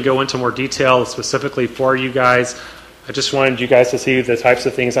Emily's going to go into more detail specifically for you guys. I just wanted you guys to see the types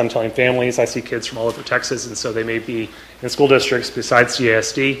of things I'm telling families. I see kids from all over Texas, and so they may be in school districts besides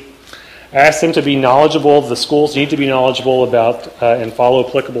DISD. I asked them to be knowledgeable. The schools need to be knowledgeable about and follow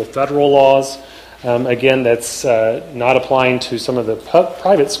applicable federal laws. Again, that's not applying to some of the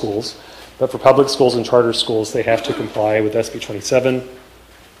private schools, but for public schools and charter schools, they have to comply with SB 27.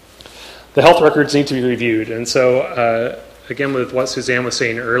 The health records need to be reviewed, and so again, with what Suzanne was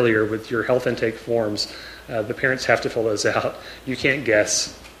saying earlier, with your health intake forms, the parents have to fill those out. You can't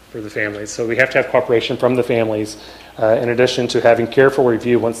guess for the families. So we have to have cooperation from the families, in addition to having careful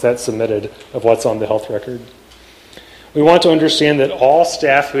review once that's submitted of what's on the health record. We want to understand that all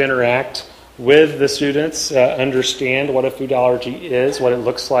staff who interact with the students understand what a food allergy is, what it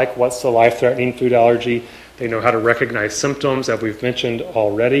looks like, what's the life-threatening food allergy. They know how to recognize symptoms, as we've mentioned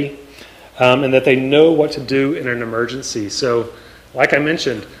already, and that they know what to do in an emergency. So, like I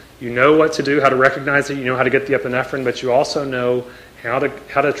mentioned, you know what to do, how to recognize it, you know how to get the epinephrine, but you also know how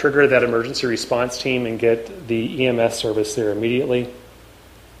to trigger that emergency response team and get the EMS service there immediately.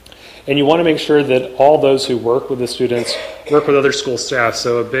 And you want to make sure that all those who work with the students work with other school staff.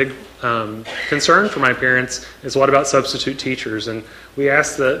 So a big concern for my parents is, what about substitute teachers? And we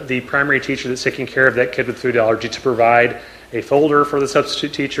asked the primary teacher that's taking care of that kid with food allergy to provide a folder for the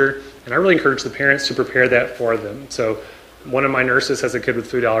substitute teacher. And I really encourage the parents to prepare that for them. So one of my nurses has a kid with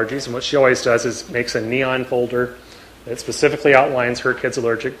food allergies, and what she always does is makes a neon folder that specifically outlines her kid's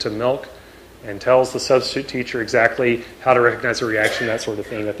allergic to milk and tells the substitute teacher exactly how to recognize a reaction, that sort of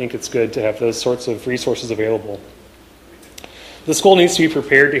thing. I think it's good to have those sorts of resources available. The school needs to be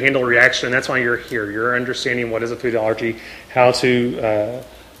prepared to handle a reaction, and that's why you're here. You're understanding what is a food allergy, how to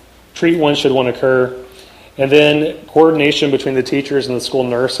treat one should one occur, and then coordination between the teachers and the school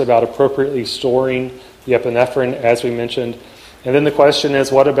nurse about appropriately storing the epinephrine, as we mentioned. And then the question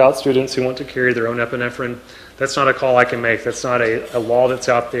is, what about students who want to carry their own epinephrine? That's not a call I can make. That's not a law that's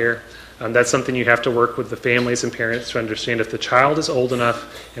out there. That's something you have to work with the families and parents to understand if the child is old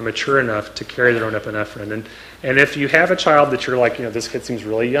enough and mature enough to carry their own epinephrine. And if you have a child that you're like, this kid seems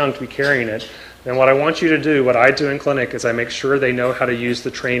really young to be carrying it, then what I want you to do, what I do in clinic, is I make sure they know how to use the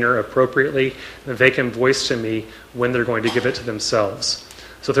trainer appropriately, and they can voice to me when they're going to give it to themselves.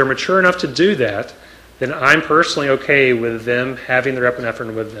 So if they're mature enough to do that, then I'm personally okay with them having their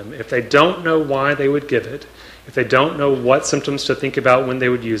epinephrine with them. If they don't know why they would give it, if they don't know what symptoms to think about when they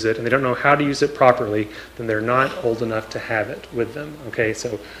would use it, and they don't know how to use it properly, then they're not old enough to have it with them. Okay,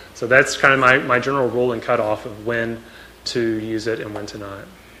 so that's kind of my general rule and cutoff of when to use it and when to not.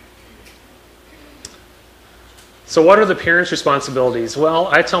 So what are the parents' responsibilities? Well,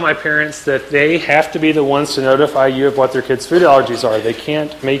 I tell my parents that they have to be the ones to notify you of what their kids' food allergies are. They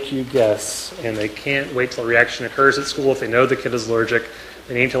can't make you guess, and they can't wait till a reaction occurs at school. If they know the kid is allergic,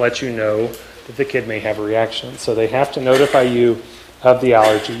 they need to let you know that the kid may have a reaction. So they have to notify you of the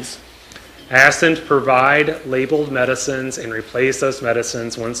allergies. I ask them to provide labeled medicines and replace those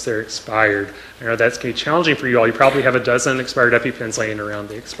medicines once they're expired. I know that's going to be challenging for you all. You probably have a dozen expired EpiPens laying around.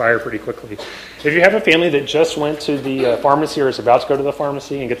 They expire pretty quickly. If you have a family that just went to the pharmacy or is about to go to the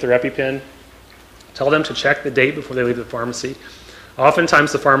pharmacy and get their EpiPen, tell them to check the date before they leave the pharmacy.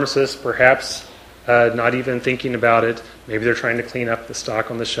 Oftentimes the pharmacist, perhaps not even thinking about it, maybe they're trying to clean up the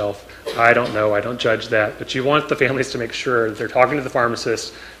stock on the shelf. I don't know. I don't judge that. But you want the families to make sure that they're talking to the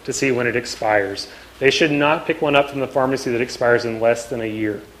pharmacist to see when it expires. They should not pick one up from the pharmacy that expires in less than a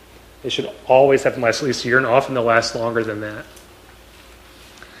year. They should always have them last at least a year, and often they'll last longer than that.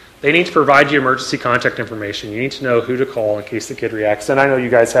 They need to provide you emergency contact information. You need to know who to call in case the kid reacts. And I know you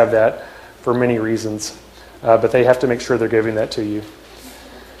guys have that for many reasons, but they have to make sure they're giving that to you.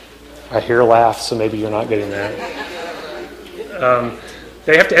 I hear laughs, so maybe you're not getting that.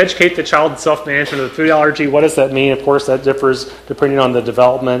 They have to educate the child in self-management of the food allergy. What does that mean? Of course, that differs depending on the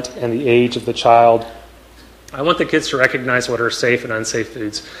development and the age of the child. I want the kids to recognize what are safe and unsafe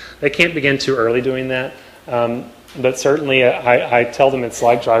foods. They can't begin too early doing that, but certainly I tell them it's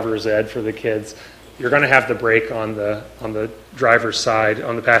like driver's ed for the kids. You're going to have the brake on the driver's side,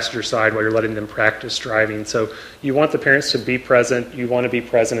 on the passenger side, while you're letting them practice driving. So you want the parents to be present. You want to be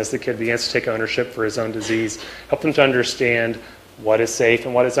present as the kid begins to take ownership for his own disease. Help them to understand what is safe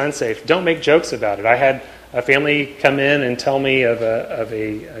and what is unsafe. Don't make jokes about it. I had a family come in and tell me of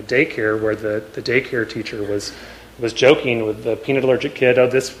a daycare where the daycare teacher was joking with the peanut allergic kid. Oh,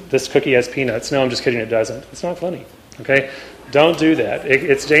 this cookie has peanuts. No, I'm just kidding. It doesn't. It's not funny. Okay. Don't do that.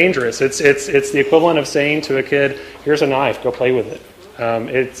 It's dangerous. It's the equivalent of saying to a kid, "Here's a knife. Go play with it."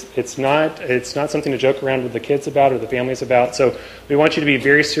 It's not something to joke around with the kids about or the families about. So we want you to be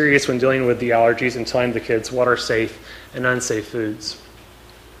very serious when dealing with the allergies and telling the kids what are safe and unsafe foods.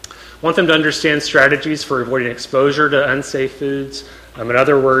 Want them to understand strategies for avoiding exposure to unsafe foods. In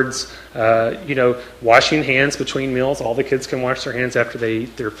other words, washing hands between meals. All the kids can wash their hands after they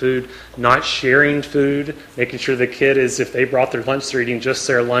eat their food. Not sharing food. Making sure the kid is, if they brought their lunch, they're eating just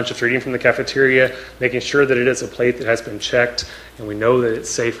their lunch. If they're eating from the cafeteria, making sure that it is a plate that has been checked and we know that it's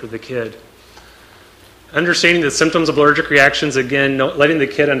safe for the kid. Understanding the symptoms of allergic reactions, again, letting the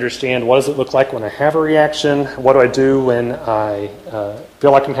kid understand what does it look like when I have a reaction, what do I do when I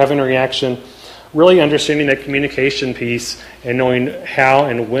feel like I'm having a reaction. really understanding that communication piece and knowing how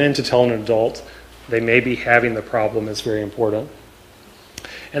and when to tell an adult they may be having the problem is very important.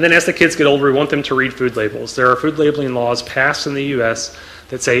 And then as the kids get older, we want them to read food labels. There are food labeling laws passed in the U.S.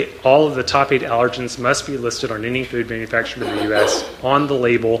 that say all of the top 8 allergens must be listed on any food manufactured in the U.S. on the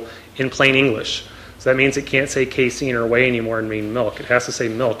label in plain English. So that means it can't say casein or whey anymore and mean milk. It has to say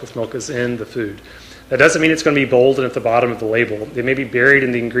milk if milk is in the food. That doesn't mean it's going to be bold and at the bottom of the label. They may be buried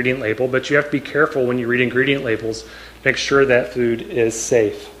in the ingredient label, but you have to be careful when you read ingredient labels to make sure that food is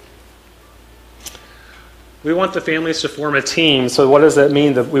safe. We want the families to form a team. So what does that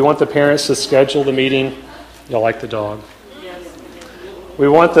mean? We want the parents to schedule the meeting. Y'all like the dog? Yes. We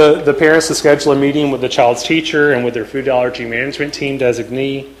want the parents to schedule a meeting with the child's teacher and with their food allergy management team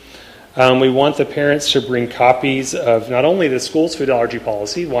designee. We want the parents to bring copies of not only the school's food allergy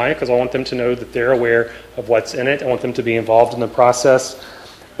policy. Why? Because I want them to know that they're aware of what's in it. I want them to be involved in the process.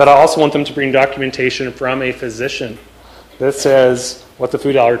 But I also want them to bring documentation from a physician that says what the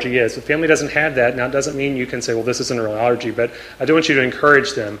food allergy is. If the family doesn't have that, now it doesn't mean you can say, well, this isn't a real allergy, but I do want you to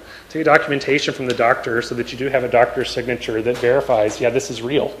encourage them to get documentation from the doctor so that you do have a doctor's signature that verifies, yeah, this is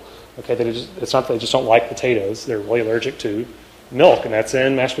real. Okay, that it's not that they just don't like potatoes. They're really allergic to milk, and that's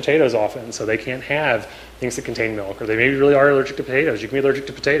in mashed potatoes often, so they can't have things that contain milk, or they maybe really are allergic to potatoes. You can be allergic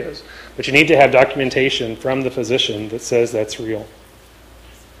to potatoes, but you need to have documentation from the physician that says that's real.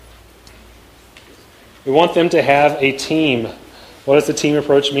 We want them to have a team. What does the team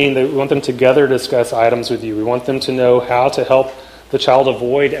approach mean? We want them together to discuss items with you. We want them to know how to help the child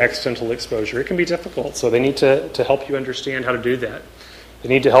avoid accidental exposure. It can be difficult, so they need to help you understand how to do that. They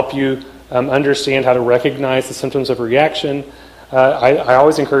need to help you understand how to recognize the symptoms of reaction. I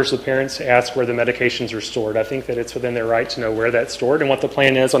always encourage the parents to ask where the medications are stored. I think that it's within their right to know where that's stored and what the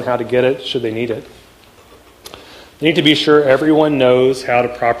plan is on how to get it should they need it. They need to be sure everyone knows how to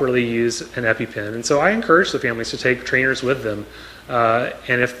properly use an EpiPen. And so I encourage the families to take trainers with them.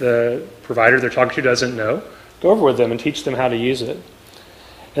 And if the provider they're talking to doesn't know, go over with them and teach them how to use it.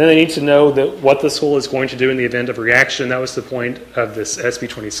 And they need to know that what the school is going to do in the event of reaction. That was the point of this SB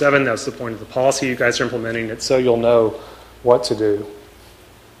 27. That was the point of the policy you guys are implementing. It's so you'll know what to do.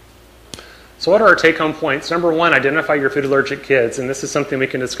 So what are our take-home points? Number one, identify your food allergic kids. And this is something we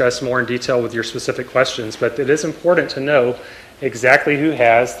can discuss more in detail with your specific questions. But it is important to know exactly who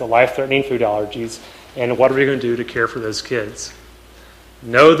has the life-threatening food allergies and what are we going to do to care for those kids.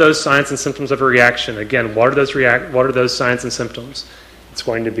 Know those signs and symptoms of a reaction. Again, what are those signs and symptoms? It's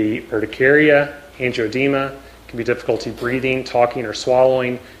going to be urticaria, angioedema, it can be difficulty breathing, talking or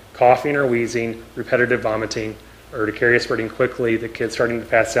swallowing, coughing or wheezing, repetitive vomiting, urticaria spreading quickly, the kid starting to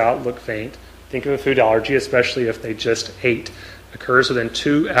pass out, look faint. Think of a food allergy, especially if they just ate. Occurs within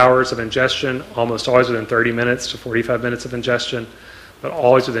 2 hours of ingestion, almost always within 30 minutes to 45 minutes of ingestion, but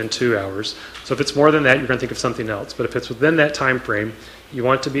always within 2 hours. So if it's more than that, you're going to think of something else. But if it's within that time frame, you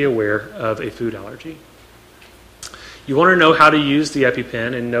want to be aware of a food allergy. You want to know how to use the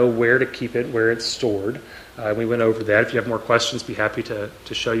EpiPen and know where to keep it, where it's stored. We went over that. If you have more questions, be happy to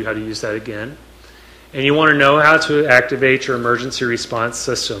show you how to use that again. And you want to know how to activate your emergency response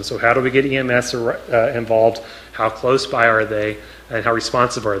system. So how do we get EMS involved? How close by are they? And how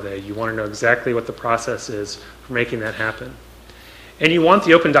responsive are they? You want to know exactly what the process is for making that happen. And you want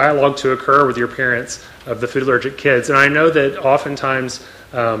the open dialogue to occur with your parents of the food allergic kids. And I know that oftentimes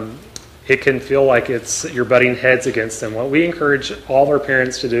it can feel like you're butting heads against them. What we encourage all of our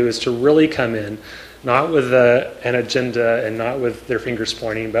parents to do is to really come in, not with an agenda and not with their fingers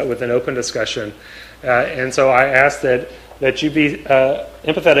pointing, but with an open discussion. And so I ask that you be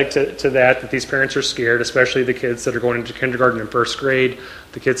empathetic to that these parents are scared, especially the kids that are going into kindergarten and first grade.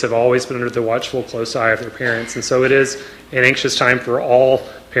 The kids have always been under the watchful, close eye of their parents. And so it is an anxious time for all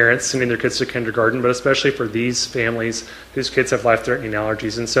parents sending their kids to kindergarten, but especially for these families whose kids have life-threatening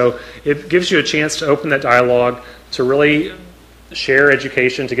allergies. And so it gives you a chance to open that dialogue, to really share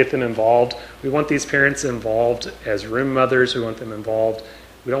education, to get them involved. We want these parents involved as room mothers. We want them involved.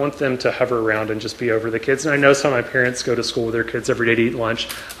 We don't want them to hover around and just be over the kids. And I know some of my parents go to school with their kids every day to eat lunch.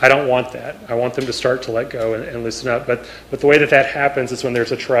 I don't want that. I want them to start to let go and loosen up. But the way that happens is when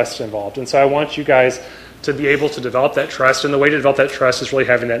there's a trust involved. And so I want you guys to be able to develop that trust. And the way to develop that trust is really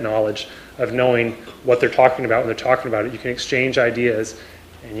having that knowledge of knowing what they're talking about when they're talking about it. You can exchange ideas,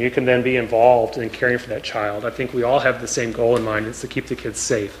 and you can then be involved in caring for that child. I think we all have the same goal in mind. It's to keep the kids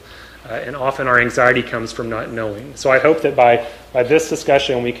safe. And often our anxiety comes from not knowing. So I hope that by this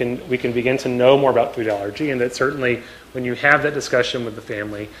discussion we can begin to know more about food allergy, and that certainly when you have that discussion with the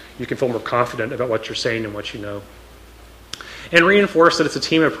family, you can feel more confident about what you're saying and what you know. And reinforce that it's a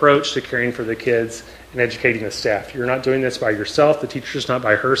team approach to caring for the kids and educating the staff. You're not doing this by yourself. The teacher's not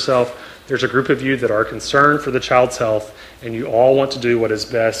by herself. there's a group of you that are concerned for the child's health, and you all want to do what is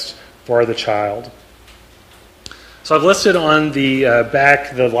best for the child. So I've listed on the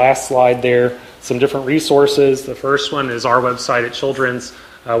back, the last slide there, some different resources. The first one is our website at Children's.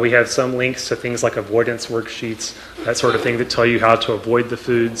 We have some links to things like avoidance worksheets, that sort of thing, that tell you how to avoid the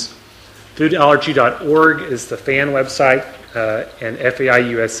foods. Foodallergy.org is the FAN website, and FAI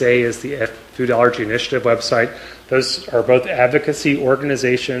USA is the Food Allergy Initiative website. Those are both advocacy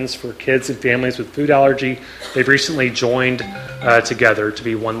organizations for kids and families with food allergy. They've recently joined together to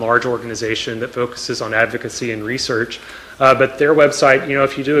be one large organization that focuses on advocacy and research. But their website,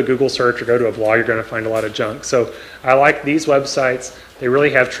 if you do a Google search or go to a blog, you're going to find a lot of junk. So I like these websites. They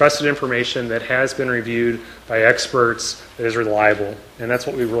really have trusted information that has been reviewed by experts that is reliable. And that's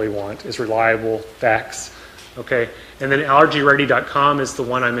what we really want, is reliable facts. Okay, and then allergyready.com is the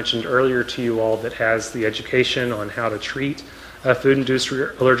one I mentioned earlier to you all that has the education on how to treat a food-induced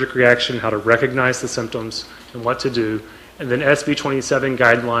allergic reaction, how to recognize the symptoms, and what to do. And then SB 27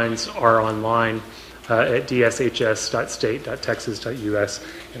 guidelines are online at dshs.state.texas.us,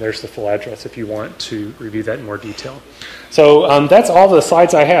 and there's the full address if you want to review that in more detail. So that's all the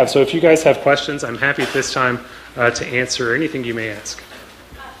slides I have. So if you guys have questions, I'm happy at this time to answer anything you may ask.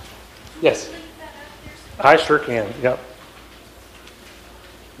 Yes? I sure can, yep.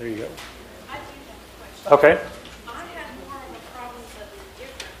 There you go. I do have a question. Okay. I had more of a problem of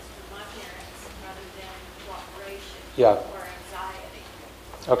indifference from my parents rather than cooperation or anxiety.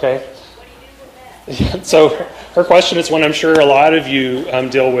 Okay. What do you do with that? So her question is one I'm sure a lot of you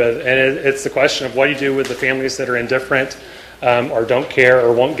deal with, and it's the question of what do you do with the families that are indifferent or don't care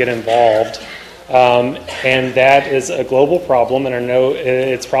or won't get involved. And that is a global problem, and I know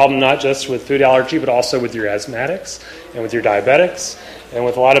it's a problem not just with food allergy, but also with your asthmatics and with your diabetics and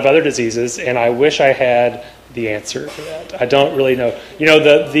with a lot of other diseases, and I wish I had the answer for that. I don't really know.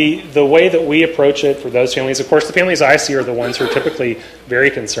 The way that we approach it for those families, of course, the families I see are the ones who are typically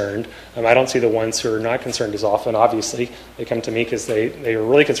very concerned. I don't see the ones who are not concerned as often, obviously. They come to me because they are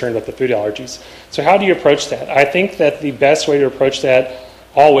really concerned about the food allergies. So how do you approach that? I think that the best way to approach that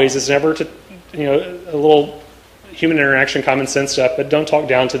always is never to a little human interaction, common sense stuff, but don't talk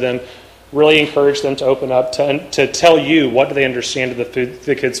down to them. Really encourage them to open up to tell you what do they understand of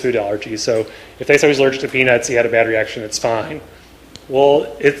the kid's food allergy. So if they say he's allergic to peanuts, he had a bad reaction, it's fine.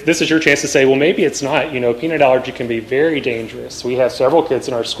 Well, this is your chance to say, well, maybe it's not. Peanut allergy can be very dangerous. We have several kids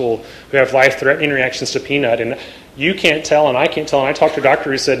in our school who have life-threatening reactions to peanut, and you can't tell, and I can't tell. And I talked to a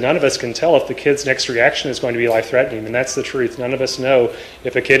doctor who said none of us can tell if the kid's next reaction is going to be life-threatening, and that's the truth. None of us know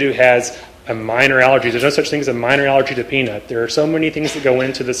if a kid who has a minor allergy, there's no such thing as a minor allergy to peanut. There are so many things that go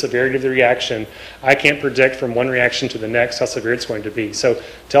into the severity of the reaction. I can't predict from one reaction to the next how severe it's going to be. So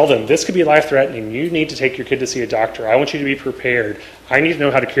tell them, this could be life-threatening. You need to take your kid to see a doctor. I want you to be prepared. I need to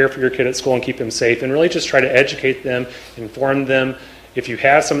know how to care for your kid at school and keep him safe, and really just try to educate them, inform them. If you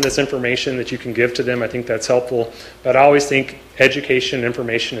have some of this information that you can give to them, I think that's helpful. But I always think education and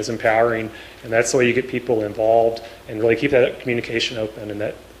information is empowering, and that's the way you get people involved and really keep that communication open, and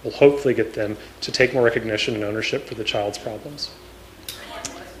that will hopefully get them to take more recognition and ownership for the child's problems. What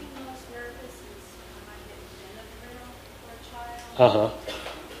makes me most nervous is when I get Benadryl for a child. Uh-huh.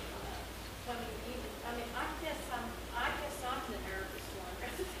 I guess I'm the nervous one.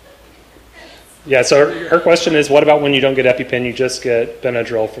 Yeah, so her question is, what about when you don't get EpiPen, you just get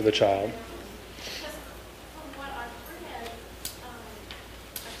Benadryl for the child? Because from what I've read, a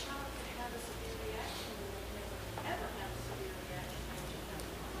child could have a severe reaction and they never ever have a severe reaction.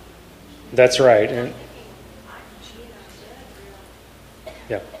 That's right. And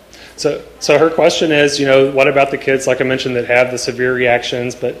yeah. So her question is, what about the kids, like I mentioned, that have the severe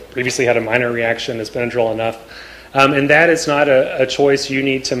reactions but previously had a minor reaction? Is Benadryl enough? And that is not a choice you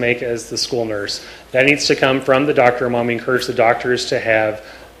need to make as the school nurse. That needs to come from the doctor. Mom, we encourage the doctors to have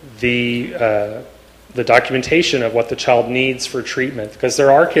the documentation of what the child needs for treatment, because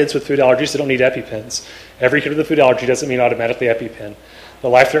there are kids with food allergies that don't need EpiPens. Every kid with a food allergy doesn't mean automatically EpiPen. The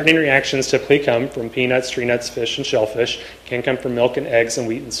life-threatening reactions typically come from peanuts, tree nuts, fish, and shellfish. Can come from milk and eggs and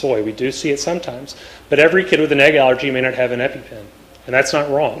wheat and soy. We do see it sometimes. But every kid with an egg allergy may not have an EpiPen, and that's not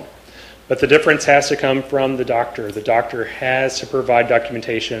wrong. But the difference has to come from the doctor. The doctor has to provide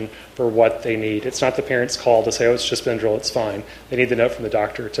documentation for what they need. It's not the parent's call to say, oh, it's just Benadryl, it's fine. They need the note from the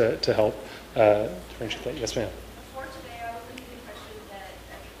doctor to help differentiate that. Yes, ma'am. Before today, I was under the impression that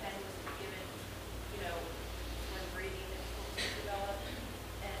EpiPen was given, when breathing and was developed.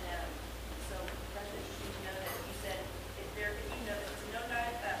 And so that's interesting to know that you said if it's no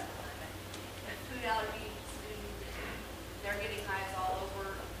diet fast time, and food allergy student, they're getting highs all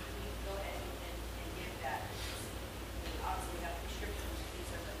over, you need to go ahead and give that. Obviously, we have prescriptions, these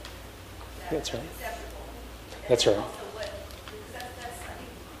are the That's right. acceptable. That's right. Also, because that's, I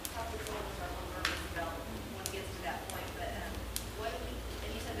think, probably some of us are a little nervous about when it gets to that point, but what,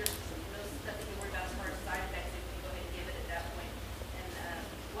 and you said there's nothing to worry about as far as side effects if we go ahead and give it at that point. And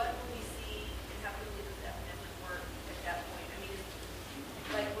what will we see, and how quickly does the epinephrine work at that point? I mean,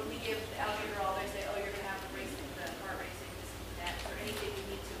 like when we give the albuterol, they say, oh, you're going to have the heart racing, this and that. Is there anything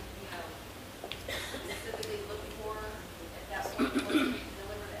we need to, specifically look for at that point when we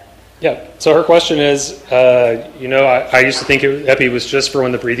deliver that? Yeah, so her question is, I used to think epi was just for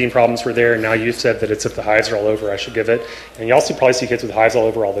when the breathing problems were there, and now you've said that it's if the hives are all over, I should give it. And you also probably see kids with hives all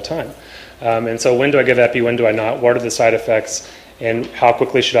over all the time. And so when do I give epi, when do I not? What are the side effects, and how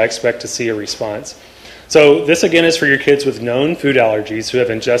quickly should I expect to see a response? So this, again, is for your kids with known food allergies who have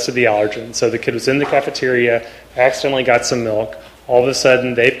ingested the allergen. So the kid was in the cafeteria, accidentally got some milk, all of a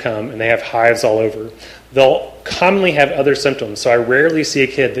sudden they've come and they have hives all over. They'll commonly have other symptoms. So I rarely see a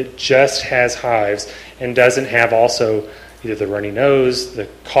kid that just has hives and doesn't have also either the runny nose, the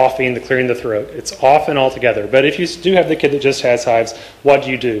coughing, the clearing the throat. It's often all together. But if you do have the kid that just has hives, what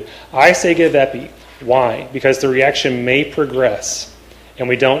do? I say give epi. Why? Because the reaction may progress, and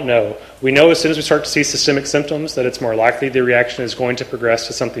we don't know. We know as soon as we start to see systemic symptoms that it's more likely the reaction is going to progress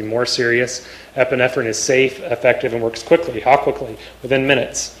to something more serious. Epinephrine is safe, effective, and works quickly. How quickly? Within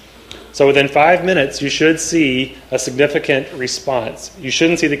minutes. So within 5 minutes, you should see a significant response. You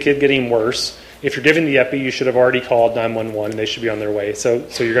shouldn't see the kid getting worse. If you're giving the epi, you should have already called 911, and they should be on their way. So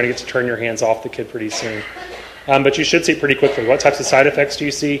you're going to get to turn your hands off the kid pretty soon. But you should see it pretty quickly. What types of side effects do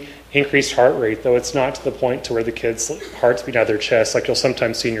you see? Increased heart rate, though it's not to the point to where the kid's heart's beating out of their chest, like you'll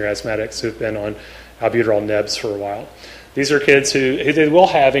sometimes see in your asthmatics who've been on albuterol nebs for a while. These are kids who they will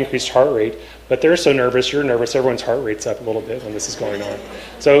have increased heart rate, but they're so nervous, you're nervous, everyone's heart rate's up a little bit when this is going on.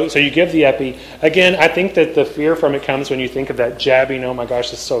 So you give the epi. Again, I think that the fear from it comes when you think of that jabbing, oh my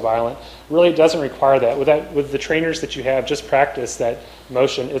gosh, this is so violent. Really, it doesn't require that. With the trainers that you have, just practice that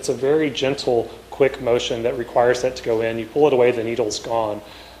motion. It's a very gentle, quick motion that requires that to go in. You pull it away, the needle's gone.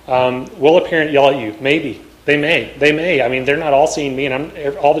 Will a parent yell at you? Maybe. They may. I mean, they're not all seeing me,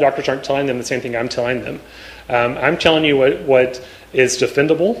 and all the doctors aren't telling them the same thing I'm telling them. I'm telling you what is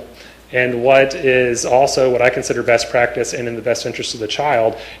defendable and what is also what I consider best practice and in the best interest of the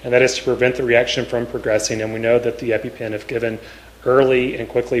child, and that is to prevent the reaction from progressing. And we know that the EpiPen, if given early and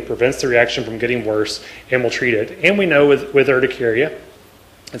quickly, prevents the reaction from getting worse and will treat it. And we know with urticaria,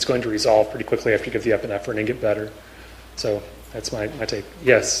 it's going to resolve pretty quickly after you give the epinephrine and get better. So that's my take.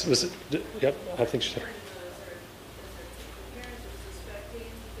 Yes, was it? Yep, I think she said.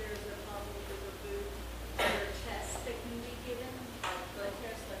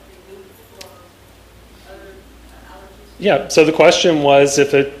 Yeah, so the question was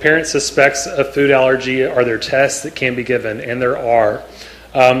if a parent suspects a food allergy, are there tests that can be given? And there are.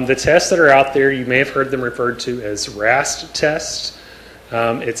 The tests that are out there, you may have heard them referred to as RAST tests.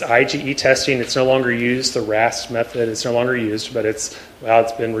 It's IgE testing. It's no longer used. The RAST method is no longer used, but it's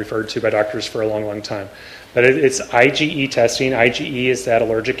been referred to by doctors for a long, long time. But it's IgE testing. IgE is that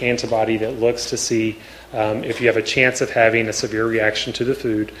allergic antibody that looks to see if you have a chance of having a severe reaction to the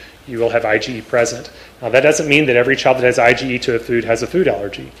food, you will have IgE present. Now, that doesn't mean that every child that has IgE to a food has a food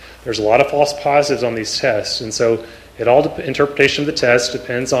allergy. There's a lot of false positives on these tests, and so interpretation of the test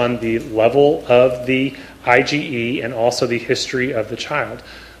depends on the level of the IgE and also the history of the child.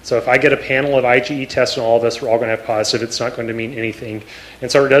 So if I get a panel of IgE tests and all of us, we're all going to have positive, it's not going to mean anything.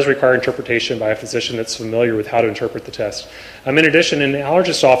 And so it does require interpretation by a physician that's familiar with how to interpret the test. In addition, in the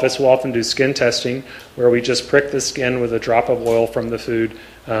allergist office, we'll often do skin testing, where we just prick the skin with a drop of oil from the food,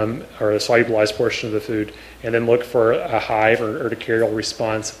 or a solubilized portion of the food, and then look for a hive or urticarial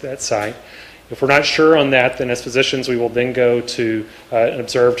response at that site. If we're not sure on that, then as physicians, we will then go to an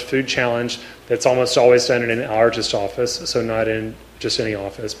observed food challenge that's almost always done in an allergist office, so not in just any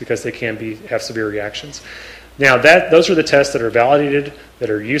office, because they can have severe reactions. Now, those are the tests that are validated,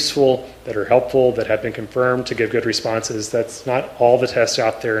 that are useful, that are helpful, that have been confirmed to give good responses. That's not all the tests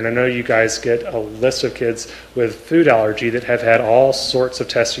out there, and I know you guys get a list of kids with food allergy that have had all sorts of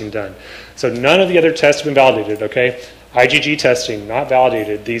testing done. So none of the other tests have been validated, okay? IgG testing, not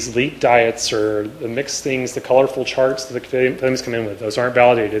validated. These leap diets or the mixed things, the colorful charts that the families come in with, those aren't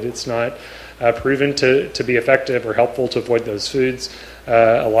validated. It's not proven to be effective or helpful to avoid those foods.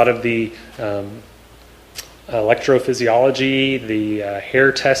 A lot of the electrophysiology, the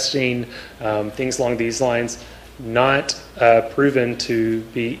hair testing, things along these lines, not proven to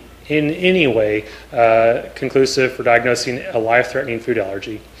be in any way conclusive for diagnosing a life-threatening food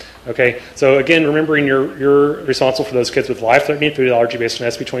allergy. Okay, so again, remembering you're responsible for those kids with life-threatening food allergy based on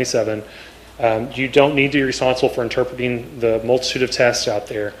SB27. You don't need to be responsible for interpreting the multitude of tests out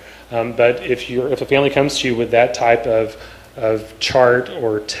there. But if a family comes to you with that type of chart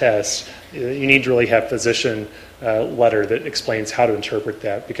or test, you need to really have physician letter that explains how to interpret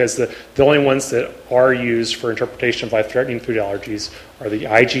that, because the only ones that are used for interpretation of life-threatening food allergies are the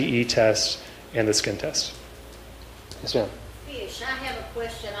IgE test and the skin test. Yes, ma'am. Fish, I have a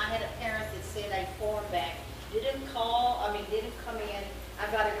question. I had a parent that sent a form back. Didn't come in.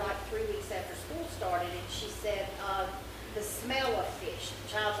 I got it like 3 weeks after school started, and she said the smell of fish.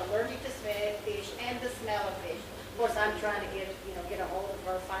 The child's allergic to fish and the smell of fish. Of course, I'm trying to get a hold of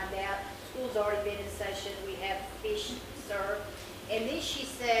her, find out. School's already been in session. We have fish served. And then she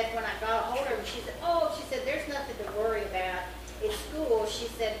said, when I got a hold of her, she said, there's nothing to worry about. At school, she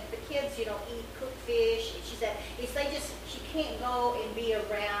said, the kids, eat cooked fish. And she said, she can't go and be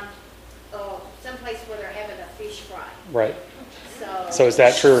around someplace where they're having a fish fry. Right. So is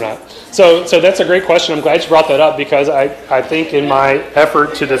that true or not? So that's a great question. I'm glad you brought that up, because I think in my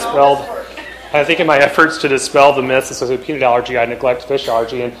effort to dispel the myths associated with peanut allergy, I neglect fish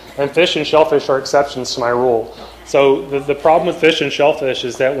allergy, and fish and shellfish are exceptions to my rule. So the problem with fish and shellfish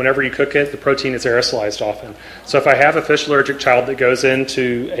is that whenever you cook it, the protein is aerosolized often. So if I have a fish allergic child that goes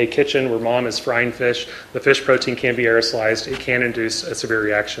into a kitchen where mom is frying fish, the fish protein can be aerosolized. It can induce a severe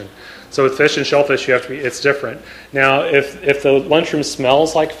reaction. So with fish and shellfish, it's different. Now, if the lunchroom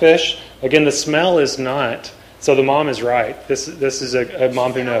smells like fish, again, the smell is not. So the mom is right. This is a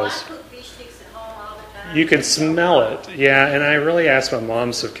mom who knows. I cook fish sticks at home all the time. You can smell it, yeah. And I really ask my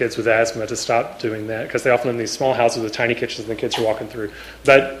moms of kids with asthma to stop doing that, because they often live in these small houses with tiny kitchens and the kids are walking through.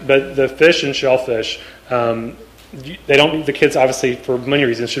 But the fish and shellfish, the kids obviously for many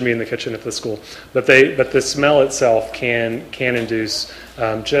reasons shouldn't be in the kitchen at the school. But the smell itself can induce.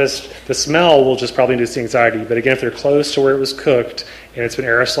 The smell will just probably induce the anxiety. But again, if they're close to where it was cooked and it's been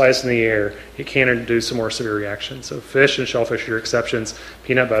aerosolized in the air, it can induce a more severe reaction. So fish and shellfish are exceptions.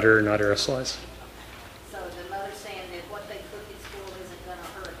 Peanut butter, not aerosolized. So the mother's saying that what they cook at school isn't going to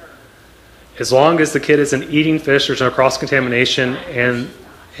hurt her. As long as the kid isn't eating fish, there's no cross-contamination, and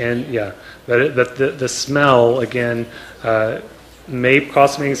yeah. But the smell, again, may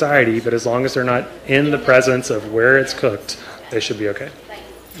cause some anxiety, but as long as they're not in the presence of where it's cooked, they should be okay. Thank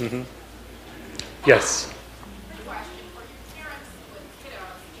you. Mm-hmm. Yes? Question for your parents with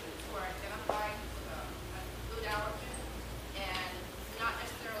kiddos who are identified with a food allergen and not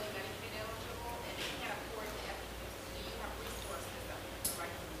necessarily Medicaid eligible, and they can't afford the EpiPens. Do you have resources that we can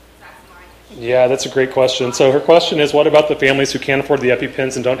provide them? That's my issue. Yeah, that's a great question. So her question is, what about the families who can't afford the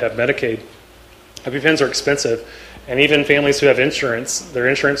EpiPens and don't have Medicaid? EpiPens are expensive, and even families who have insurance, their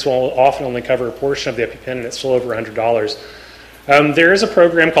insurance will often only cover a portion of the EpiPen, and it's still over $100. There is a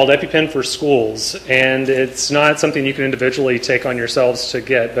program called EpiPen for Schools, and it's not something you can individually take on yourselves to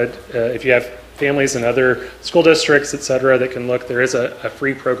get, but if you have families in other school districts, etc., that can look, there is a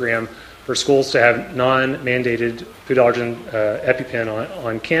free program for schools to have non-mandated food allergen EpiPen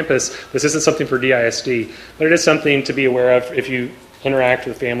on campus. This isn't something for DISD, but it is something to be aware of if you interact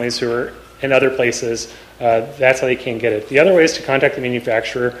with families who are in other places. That's how they can get it. The other way is to contact the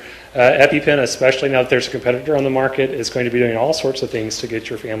manufacturer. EpiPen, especially now that there's a competitor on the market, is going to be doing all sorts of things to get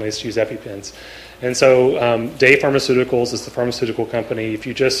your families to use EpiPens. And so Day Pharmaceuticals is the pharmaceutical company. If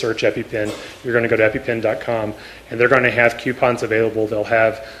you just search EpiPen, you're going to go to EpiPen.com, and they're going to have coupons available. They'll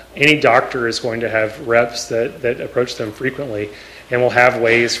have, any doctor is going to have reps that approach them frequently, and will have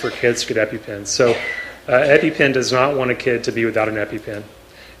ways for kids to get EpiPens. So EpiPen does not want a kid to be without an EpiPen.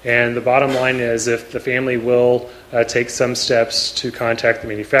 And the bottom line is, if the family will take some steps to contact the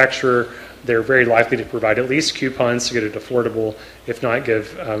manufacturer, they're very likely to provide at least coupons to get it affordable, if not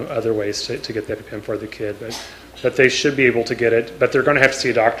give other ways to get the EpiPen for the kid. But they should be able to get it, but they're going to have to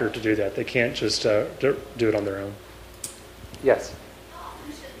see a doctor to do that. They can't just do it on their own. Yes? How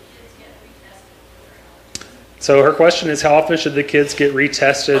often should the kids get retested for their allergies? So her question is, how often should the kids get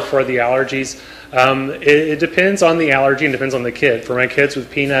retested for the allergies? It depends on the allergy and depends on the kid. For my kids with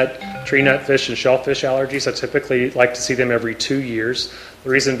peanut, tree nut, fish, and shellfish allergies, I typically like to see them every 2 years. The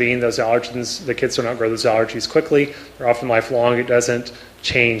reason being, those allergens, the kids do not grow those allergies quickly. They're often lifelong. It doesn't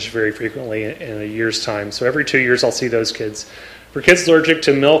change very frequently in a year's time. So every 2 years I'll see those kids. For kids allergic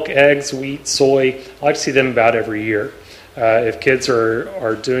to milk, eggs, wheat, soy, I like to see them about every year. If kids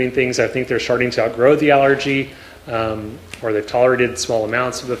are doing things, I think they're starting to outgrow the allergy, or they've tolerated small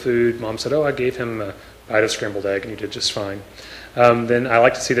amounts of the food. Mom said, I gave him a bite of scrambled egg and he did just fine. Then I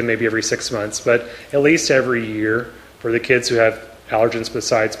like to see them maybe every 6 months, but at least every year for the kids who have allergens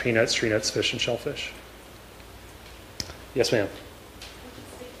besides peanuts, tree nuts, fish, and shellfish. Yes, ma'am. Would you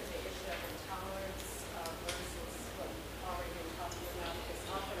speak to the issue of intolerance versus what we've already been talking about? Because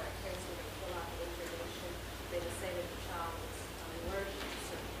often our kids, when they fill out the information, they will say that the child is allergic to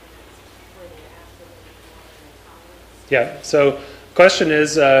certain Yeah, so question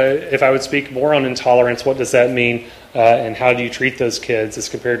is, if I would speak more on intolerance, what does that mean, and how do you treat those kids as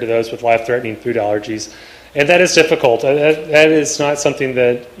compared to those with life-threatening food allergies? And that is difficult. That is not something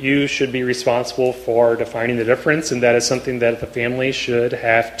that you should be responsible for defining the difference, and that is something that the family should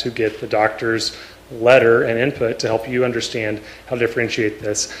have to get the doctor's letter and input to help you understand how to differentiate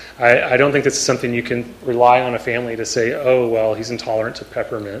this. I don't think this is something you can rely on a family to say, oh, well, he's intolerant to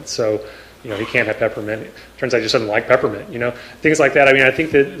peppermint, so he can't have peppermint. Turns out he just doesn't like peppermint, things like that. I mean, I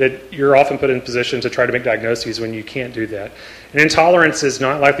think that you're often put in a position to try to make diagnoses when you can't do that. And intolerance is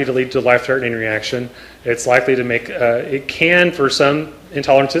not likely to lead to a life-threatening reaction. It's likely to make, it can for some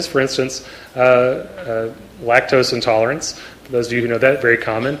intolerances, for instance, lactose intolerance. For those of you who know that, very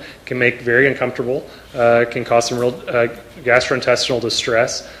common, can make very uncomfortable, can cause some real gastrointestinal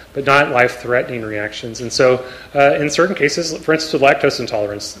distress, but not life-threatening reactions. And so in certain cases, for instance with lactose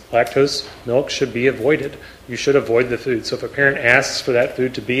intolerance, lactose milk should be avoided. You should avoid the food. So if a parent asks for that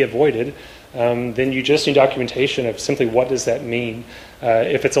food to be avoided, then you just need documentation of simply what does that mean.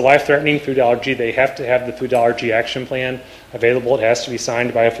 If it's a life-threatening food allergy, they have to have the food allergy action plan available. It has to be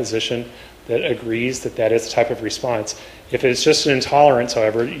signed by a physician that agrees that that is the type of response. If it's just an intolerance,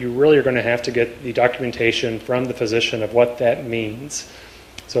 however, you really are going to have to get the documentation from the physician of what that means.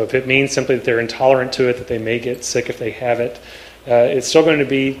 So if it means simply that they're intolerant to it, that they may get sick if they have it, it's still going to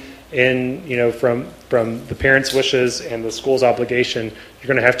be from the parents' wishes and the school's obligation, you're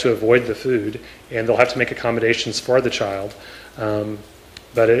going to have to avoid the food, and they'll have to make accommodations for the child.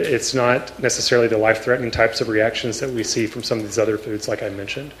 But it's not necessarily the life-threatening types of reactions that we see from some of these other foods, like I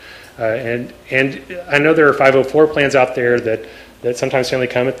mentioned. And I know there are 504 plans out there that sometimes family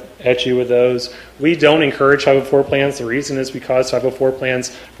come at you with those. We don't encourage 504 plans. The reason is because 504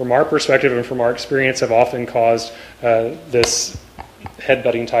 plans, from our perspective and from our experience, have often caused this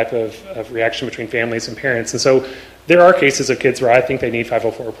headbutting type of reaction between families and parents. And so there are cases of kids where I think they need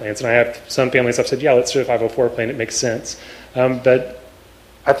 504 plans. And I have some families I've said, yeah, let's do a 504 plan. It makes sense. But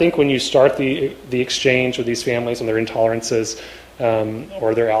I think when you start the exchange with these families and their intolerances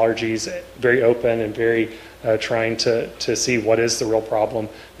or their allergies, very open and very trying to see what is the real problem,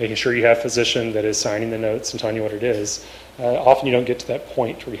 making sure you have a physician that is signing the notes and telling you what it is. Often you don't get to that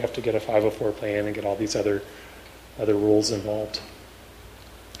point where you have to get a 504 plan and get all these other rules involved.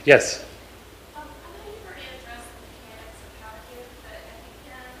 Yes? I know you've already addressed the mechanics of how to give the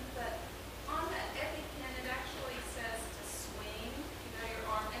EpiPen, but on that EpiPen it actually says to swing, your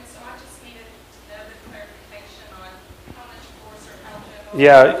arm, and so I just needed to know the clarification on how much force or how gentle.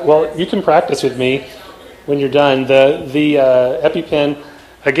 Yeah, well, you can practice with me when you're done. The EpiPen,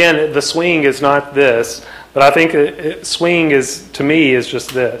 again, the swing is not this, but I think swing is, to me, is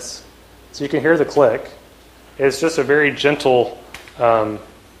just this. So you can hear the click. It's just a very gentle,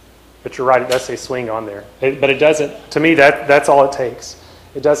 but you're right, it does say swing on there. But it doesn't, to me, that's all it takes.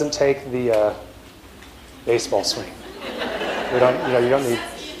 It doesn't take the baseball swing. You don't need.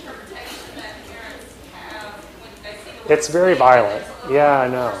 It's very violent. Yeah, I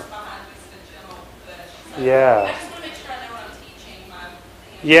know. Yeah.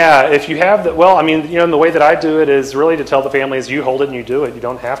 Yeah, if you have the, well, I mean, the way that I do it is really to tell the family is you hold it and you do it. You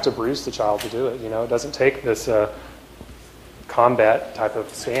don't have to bruise the child to do it. It doesn't take this combat type of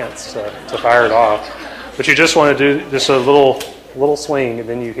stance to fire it off. But you just want to do just a little swing, and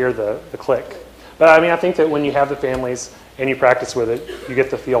then you hear the click. But I mean, I think that when you have the families and you practice with it, you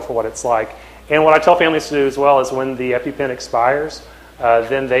get the feel for what it's like. And what I tell families to do as well is when the EpiPen expires,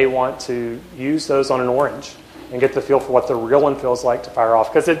 then they want to use those on an orange and get the feel for what the real one feels like to fire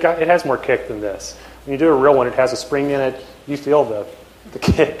off, because it has more kick than this. When you do a real one, it has a spring in it. You feel the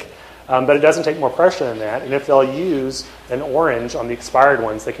kick. But it doesn't take more pressure than that. And if they'll use an orange on the expired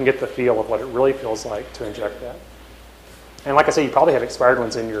ones, they can get the feel of what it really feels like to inject that. And like I say, you probably have expired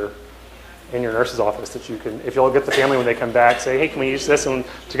ones in your nurse's office that you can, if you'll get the family when they come back, say, hey, can we use this? And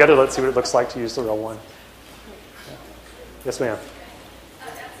together, let's see what it looks like to use the real one. Yeah. Yes, ma'am.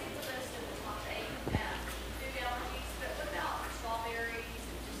 That seems a list of the top 8 food allergies, but what about strawberries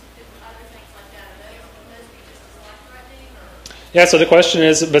and just different other things like that? Are those be just as life-threatening, or? Yeah, so the question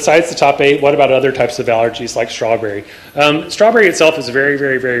is, besides the top 8, what about other types of allergies like strawberry? Strawberry itself is very,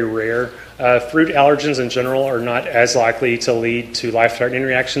 very, very rare. Fruit allergens in general are not as likely to lead to life-threatening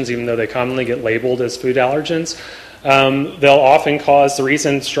reactions, even though they commonly get labeled as food allergens. They'll often cause, the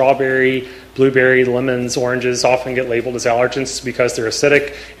reason strawberry, blueberry, lemons, oranges often get labeled as allergens is because they're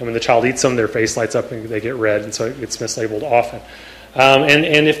acidic, and when the child eats them, their face lights up and they get red, and so it gets mislabeled often.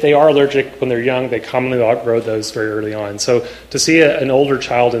 And if they are allergic when they're young, they commonly outgrow those very early on. So to see an older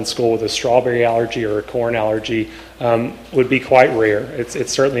child in school with a strawberry allergy or a corn allergy would be quite rare. It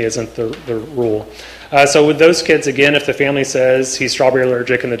certainly isn't the rule. So with those kids, again, if the family says he's strawberry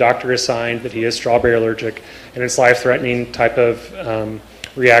allergic and the doctor has signed that he is strawberry allergic and it's life-threatening type of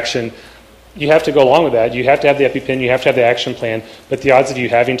reaction, you have to go along with that. You have to have the EpiPen, you have to have the action plan, but the odds of you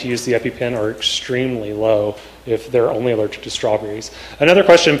having to use the EpiPen are extremely low if they're only allergic to strawberries. Another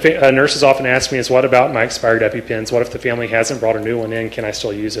question nurses often ask me is, what about my expired EpiPens? What if the family hasn't brought a new one in? Can I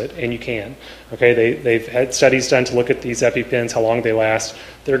still use it? And you can. Okay, they've had studies done to look at these EpiPens, how long they last.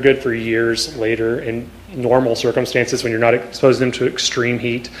 They're good for years later in normal circumstances when you're not exposing them to extreme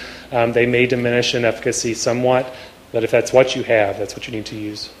heat. They may diminish in efficacy somewhat, but if that's what you have, that's what you need to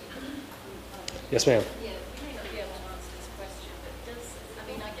use. Yes, ma'am. Yeah, you may not be able to answer this question,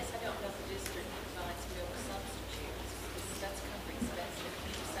 but I guess I don't know if the district provides milk substitutes, because that's kind of expensive.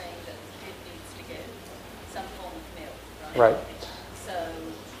 You're saying that the kid needs to get some form of milk, right? Right.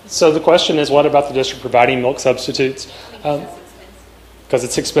 So So the question is, what about the district providing milk substitutes? Because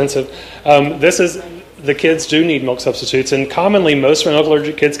it's expensive. The kids do need milk substitutes, and commonly most milk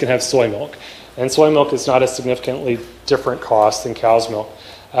allergic kids can have soy milk, and soy milk is not a significantly different cost than cow's milk.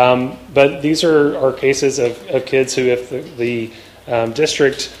 But these are cases of kids who, if the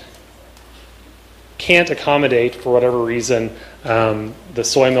district can't accommodate for whatever reason, the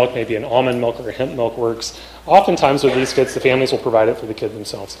soy milk, maybe an almond milk or a hemp milk works. Oftentimes with these kids, the families will provide it for the kid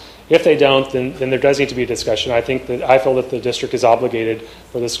themselves. If they don't, then there does need to be a discussion. I feel that the district is obligated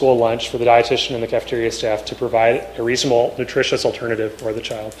for the school lunch, for the dietitian and the cafeteria staff to provide a reasonable, nutritious alternative for the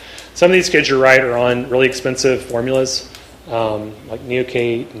child. Some of these kids, you're right, are on really expensive formulas, like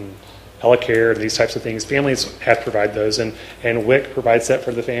Neocate and Elecare and these types of things. Families have to provide those, and WIC provides that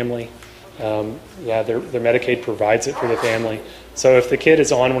for the family. Their Medicaid provides it for the family. So if the kid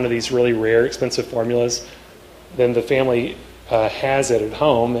is on one of these really rare, expensive formulas, then the family has it at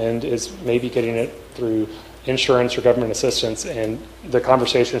home and is maybe getting it through insurance or government assistance, and the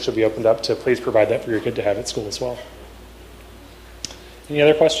conversation should be opened up to please provide that for your kid to have at school as well. Any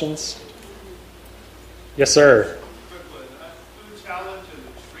other questions? Yes, sir. Food challenge and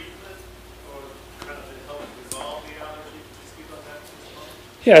the treatment, or kind of to help resolve the allergy? Could you speak on that?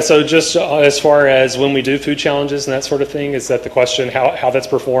 Yeah, so just as far as when we do food challenges and that sort of thing, is that the question, how that's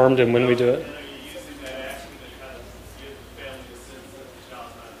performed and when we do it? And are you using that action to kind of give the family a sense that the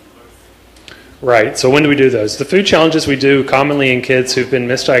child's not allergic? Right, so when do we do those? The food challenges we do commonly in kids who've been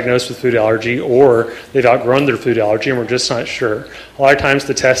misdiagnosed with food allergy, or they've outgrown their food allergy and we're just not sure. A lot of times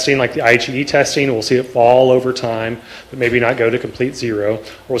the testing, like the IgE testing, we'll see it fall over time, but maybe not go to complete zero. Or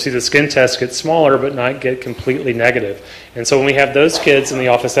we'll see the skin test get smaller, but not get completely negative. And so when we have those kids in the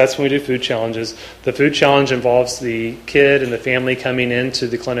office, that's when we do food challenges. The food challenge involves the kid and the family coming into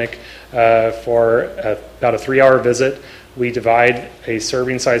the clinic for about a 3-hour visit. We divide a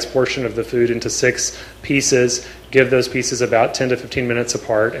serving size portion of the food into 6 pieces, give those pieces about 10 to 15 minutes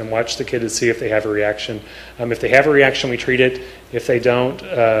apart, and watch the kid to see if they have a reaction. If they have a reaction, we treat it. If they don't,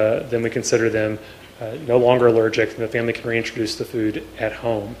 then we consider them no longer allergic, and the family can reintroduce the food at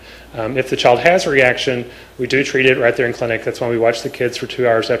home. If the child has a reaction, we do treat it right there in clinic. That's why we watch the kids for 2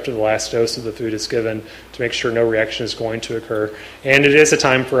 hours after the last dose of the food is given to make sure no reaction is going to occur. And it is a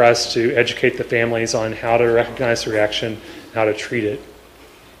time for us to educate the families on how to recognize the reaction, how to treat it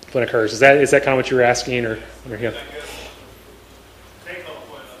when it occurs. Is that kind of what you were asking? Or yeah. I guess take home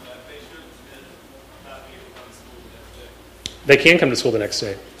point on that, they should not be able to come to school the next day. They can come to school the next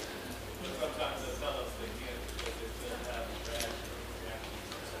day. Sometimes they tell us they can't because they still have a reaction.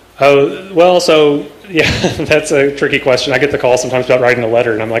 Oh, well, so, yeah, that's a tricky question. I get the call sometimes about writing a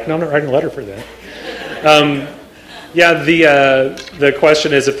letter, and I'm like, no, I'm not writing a letter for that. The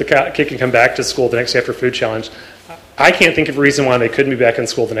question is if the kid can come back to school the next day after food challenge. I can't think of a reason why they couldn't be back in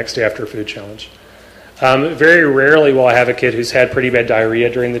school the next day after a food challenge. Very rarely will I have a kid who's had pretty bad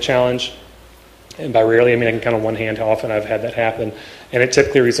diarrhea during the challenge. And by rarely, I mean I can count on one hand how often I've had that happen. And it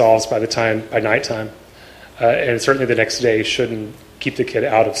typically resolves by nighttime. And certainly the next day shouldn't keep the kid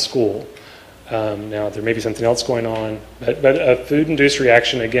out of school. Now, there may be something else going on. But a food-induced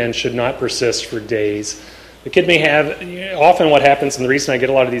reaction, again, should not persist for days. The kid may have, often what happens, and the reason I get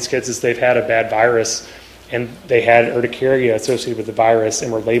a lot of these kids is they've had a bad virus, and they had urticaria associated with the virus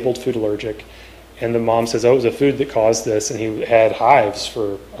and were labeled food allergic. And the mom says, oh, it was a food that caused this, and he had hives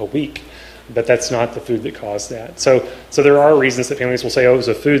for a week. But that's not the food that caused that. So there are reasons that families will say, oh, it was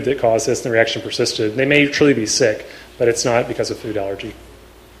a food that caused this, and the reaction persisted. They may truly be sick, but it's not because of food allergy.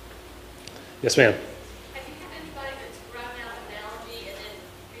 Yes, ma'am. Have you had anybody that's grown out of an allergy and then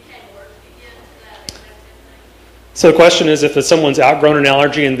became allergic again to that exact same thing? So the question is if someone's outgrown an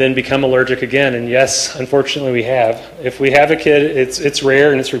allergy and then become allergic again, and yes, unfortunately we have. If we have a kid, it's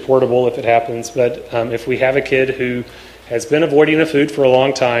rare and it's reportable if it happens, but if we have a kid who has been avoiding a food for a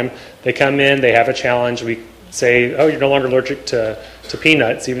long time. They come in, they have a challenge. We say, oh, you're no longer allergic to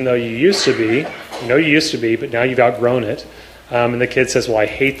peanuts, even though you used to be. You know you used to be, but now you've outgrown it. And the kid says, well, I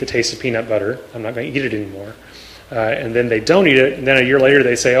hate the taste of peanut butter. I'm not going to eat it anymore. And then they don't eat it, and then a year later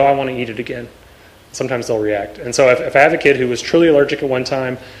they say, oh, I want to eat it again. Sometimes they'll react. And so if I have a kid who was truly allergic at one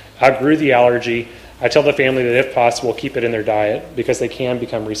time, outgrew the allergy, I tell the family that if possible, keep it in their diet because they can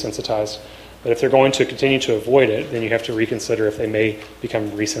become resensitized. But if they're going to continue to avoid it, then you have to reconsider if they may become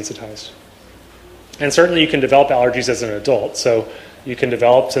resensitized. And certainly you can develop allergies as an adult. So you can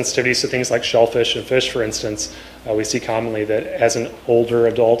develop sensitivities to things like shellfish and fish, for instance. We see commonly that as an older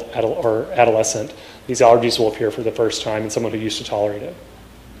adult or adolescent, these allergies will appear for the first time in someone who used to tolerate it.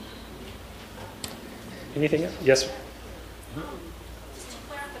 Anything else? Yes? Just a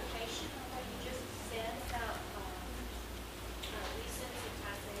clarification on what you just said about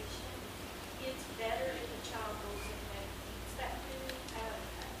resensitization. It's better if the child goes in and eats that food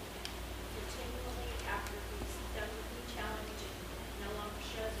continually after he's done the food challenge and no longer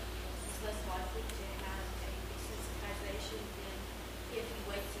shows it. He's less likely to have a resensitization than if he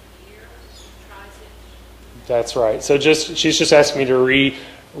waits a year and tries it. That's right. So she's just asking me to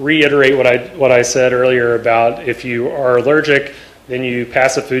reiterate what I said earlier about if you are allergic, then you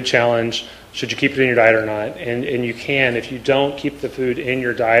pass a food challenge, should you keep it in your diet or not? And you can if you don't keep the food in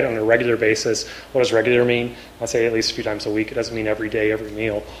your diet on a regular basis. What does regular mean? I'll say at least a few times a week. It doesn't mean every day, every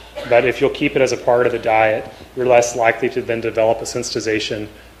meal. But if you'll keep it as a part of the diet, you're less likely to then develop a sensitization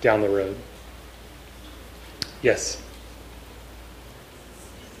down the road. Yes?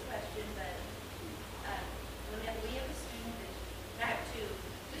 Question, but whenever we have a student that, I have two,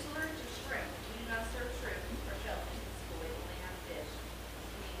 who's allergic to shrimp. We do not serve shrimp or shellfish in school. We only have fish.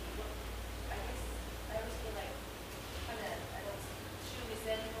 I guess I always feel like I don't should we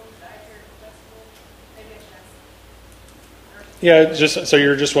send them to dietary festival? Maybe I should ask. Yeah, so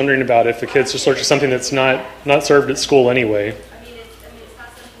you're just wondering about if the kids are allergic to something that's not served at school anyway. I mean, it's not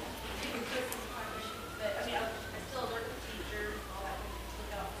something you can put in conversation, but I mean, I still alert the teachers and all that.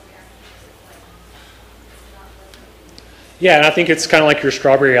 Look out for reactions. It's like it's not pleasant. Yeah, and I think it's kind of like your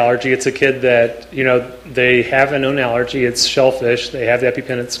strawberry allergy. It's a kid that, they have a known allergy. It's shellfish. They have the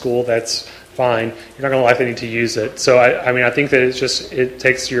EpiPen at school. That's fine. You're not going to likely need to use it. So, I think that it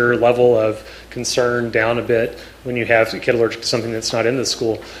takes your level of concern down a bit when you have a kid allergic to something that's not in the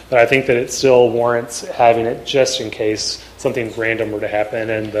school. But I think that it still warrants having it just in case something random were to happen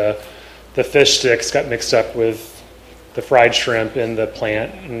and the fish sticks got mixed up with the fried shrimp in the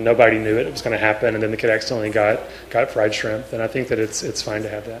plant and nobody knew it was going to happen and then the kid accidentally got fried shrimp. Then I think that it's fine to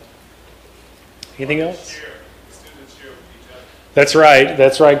have that. Anything else? That's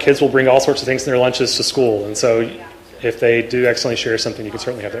right. Kids will bring all sorts of things in their lunches to school. And so if they do accidentally share something, you can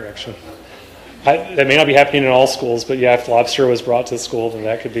certainly have that reaction. That may not be happening in all schools, but yeah, if lobster was brought to school, then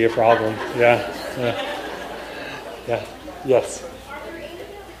that could be a problem. Yeah. Yes. Are there any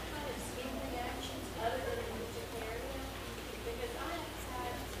other kind of skin reactions other than urticaria? Because I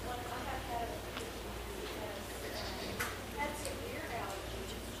have had severe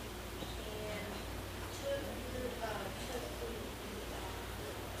allergies and took the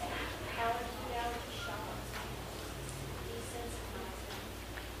allergy shots, desensitizing.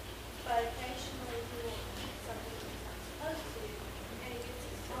 But occasionally he will eat something he's not supposed to, and he gets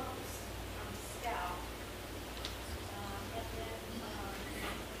his bumps on his scalp. And then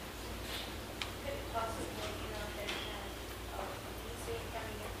could it possibly, that have you see it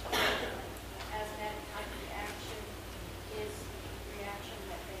coming into asthmatic type reaction is the reaction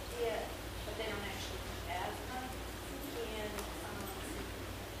that they get, but they don't actually have asthma. And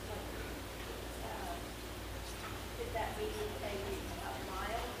could that be a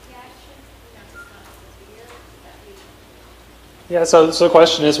mild reaction? It's not severe. Could that be? Yeah, so the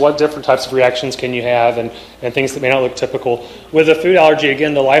question is what different types of reactions can you have and things that may not look typical. With a food allergy,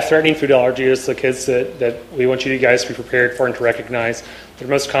 again, the life-threatening food allergy is the kids that we want you guys to be prepared for and to recognize. They're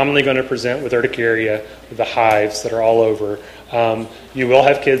most commonly going to present with urticaria, with the hives that are all over. You will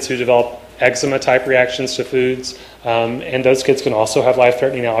have kids who develop eczema-type reactions to foods, and those kids can also have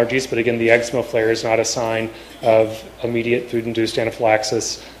life-threatening allergies, but again, the eczema flare is not a sign of immediate food-induced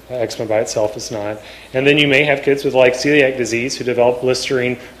anaphylaxis. Eczema by itself is not. And then you may have kids with like celiac disease who develop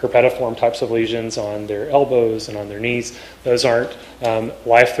blistering herpetiform types of lesions on their elbows and on their knees. Those aren't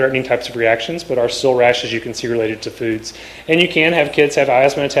life-threatening types of reactions, but are still rashes you can see related to foods. And you can have kids have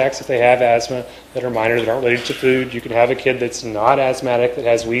asthma attacks if they have asthma that are minor, that aren't related to food. You can have a kid that's not asthmatic that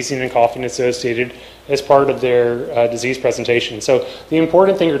has wheezing and coughing associated as part of their disease presentation. So the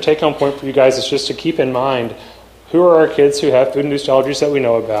important thing or take-home point for you guys is just to keep in mind who are our kids who have food-induced allergies that we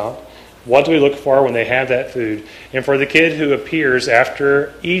know about? What do we look for when they have that food? And for the kid who appears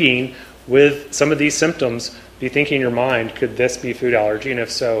after eating with some of these symptoms, be thinking in your mind, could this be food allergy? And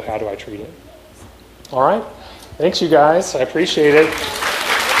if so, how do I treat it? All right. Thanks, you guys. I appreciate it.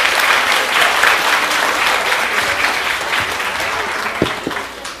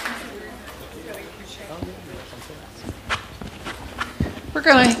 We're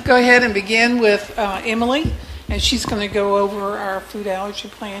going to go ahead and begin with Emily, and she's going to go over our food allergy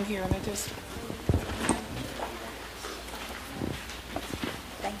plan here in the district.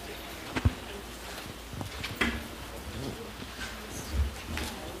 Thank you.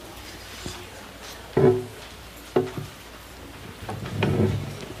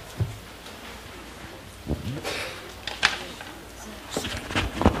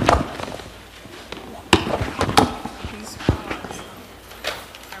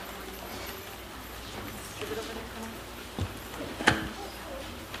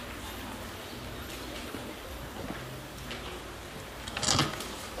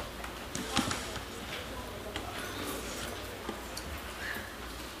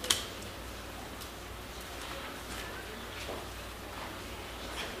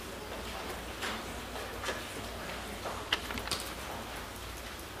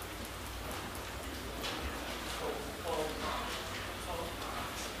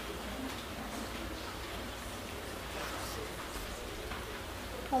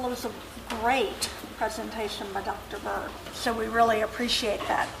 Well, it was a great presentation by Dr. Bird, so we really appreciate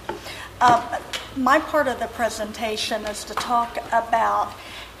that. My part of the presentation is to talk about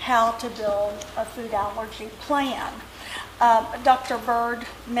how to build a food allergy plan. Dr. Bird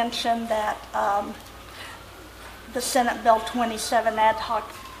mentioned that the Senate Bill 27 Ad Hoc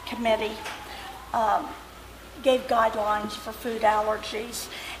Committee gave guidelines for food allergies,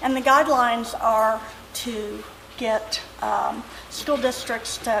 and the guidelines are to get school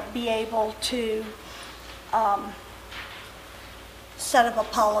districts to be able to set up a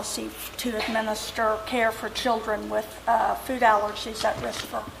policy to administer care for children with food allergies at risk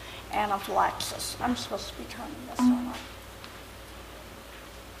for anaphylaxis. I'm supposed to be turning this on.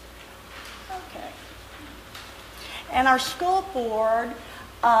 Okay. And our school board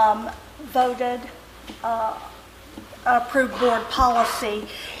approved board policy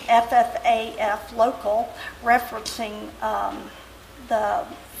FFAF local referencing the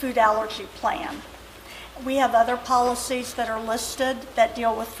food allergy plan. We have other policies that are listed that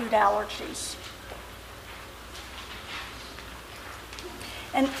deal with food allergies.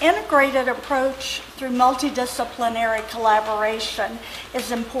 An integrated approach through multidisciplinary collaboration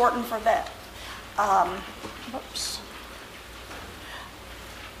is important for the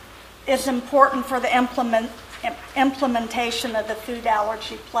implementation of the food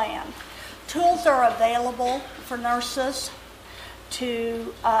allergy plan. Tools are available for nurses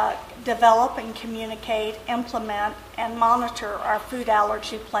to develop and communicate, implement, and monitor our food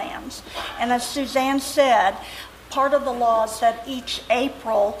allergy plans. And as Suzanne said, part of the law is that each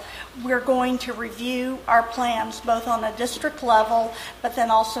April we're going to review our plans both on a district level, but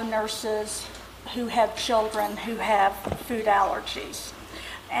then also nurses who have children who have food allergies.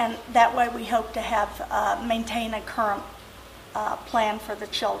 And that way we hope to have maintain a current plan for the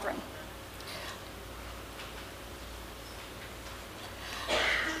children.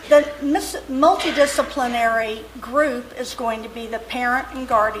 The multidisciplinary group is going to be the parent and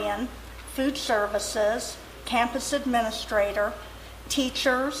guardian, food services, campus administrator,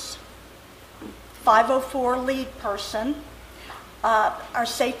 teachers, 504 lead person, our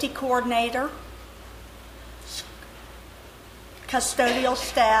safety coordinator, custodial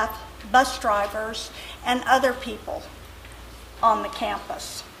staff, bus drivers, and other people on the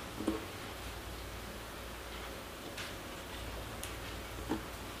campus.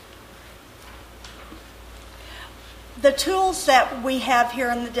 The tools that we have here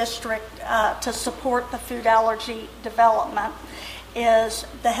in the district to support the food allergy development is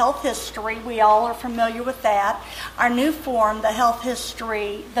the health history. We all are familiar with that. Our new form, the health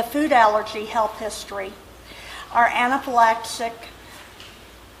history, the food allergy health history. Our anaphylactic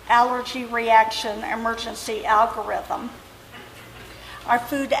allergy reaction emergency algorithm. Our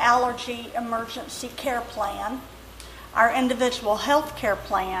food allergy emergency care plan. Our individual health care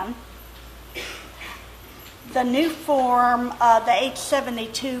plan. The new form, the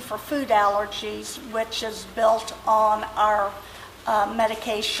H72 for food allergies, which is built on our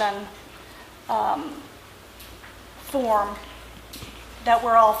medication form that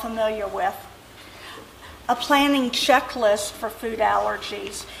we're all familiar with. A planning checklist for food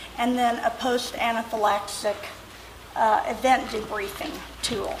allergies, and then a post-anaphylactic event debriefing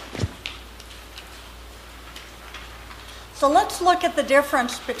tool. So let's look at the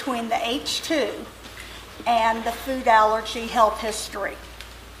difference between the H2 and the food allergy health history.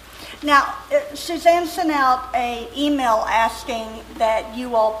 Now, Suzanne sent out an email asking that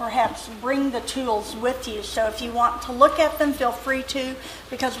you all perhaps bring the tools with you. So if you want to look at them, feel free to,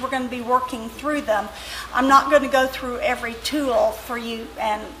 because we're going to be working through them. I'm not going to go through every tool for you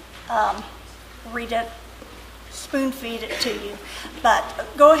and read it, spoon feed it to you, but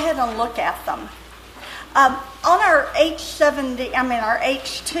go ahead and look at them. On our our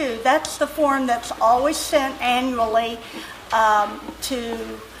H2, that's the form that's always sent annually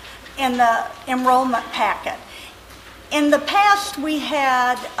in the enrollment packet. In the past, we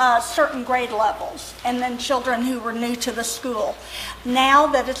had certain grade levels and then children who were new to the school. Now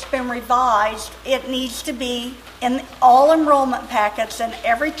that it's been revised, it needs to be in all enrollment packets, and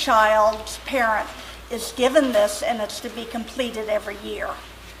every child's parent is given this, and it's to be completed every year.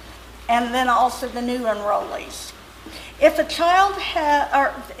 And then also the new enrollees. If a child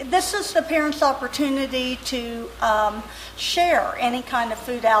this is the parent's opportunity to share any kind of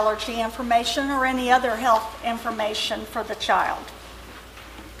food allergy information or any other health information for the child.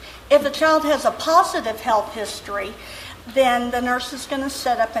 If a child has a positive health history, then the nurse is going to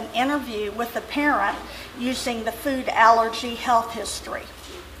set up an interview with the parent using the food allergy health history.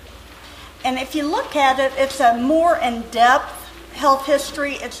 And if you look at it, it's a more in-depth health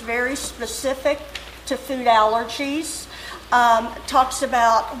history. It's very specific to food allergies. Talks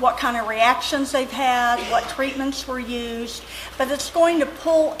about what kind of reactions they've had, what treatments were used, but it's going to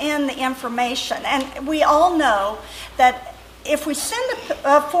pull in the information. And we all know that if we send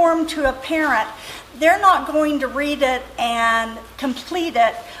a form to a parent, they're not going to read it and complete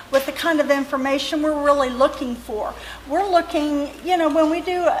it with the kind of information we're really looking for. We're looking, when we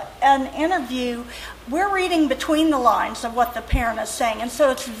do an interview, we're reading between the lines of what the parent is saying. And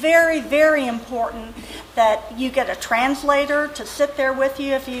so it's very, very important that you get a translator to sit there with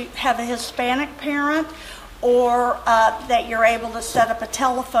you if you have a Hispanic parent, or that you're able to set up a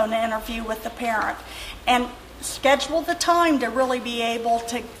telephone interview with the parent. And schedule the time to really be able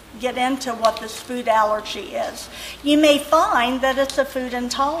to get into what this food allergy is. You may find that it's a food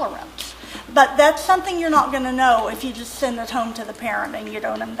intolerance, but that's something you're not going to know if you just send it home to the parent and you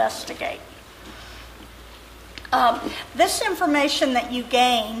don't investigate. This information that you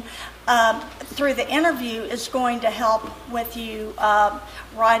gain through the interview is going to help with you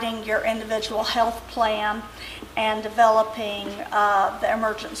writing your individual health plan and developing the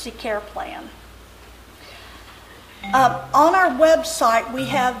emergency care plan. On our website, we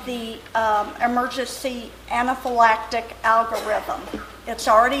have the emergency anaphylactic algorithm. It's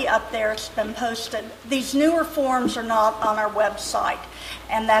already up there. It's been posted. These newer forms are not on our website,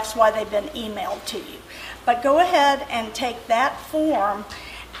 and that's why they've been emailed to you. But go ahead and take that form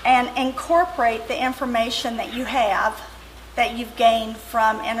and incorporate the information that you have, that you've gained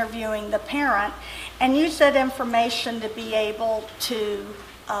from interviewing the parent, and use that information to be able to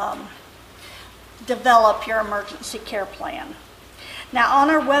develop your emergency care plan. Now, on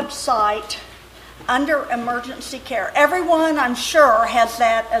our website, under emergency care, everyone, I'm sure, has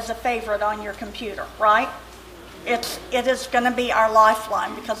that as a favorite on your computer, right? It is going to be our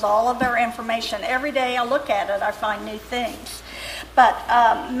lifeline, because all of their information, every day I look at it, I find new things.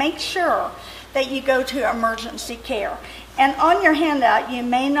 But make sure that you go to emergency care. And on your handout, you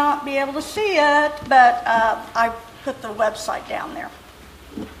may not be able to see it, but I put the website down there.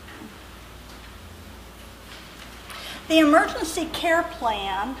 The emergency care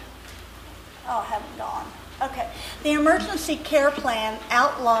plan, I haven't gone. Okay. The emergency care plan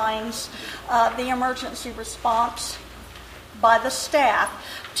outlines the emergency response by the staff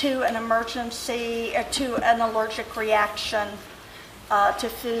to an emergency, to an allergic reaction to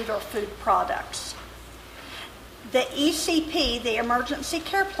food or food products. The ECP, the emergency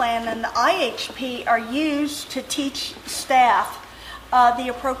care plan, and the IHP are used to teach staff the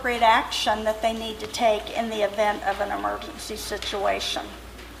appropriate action that they need to take in the event of an emergency situation.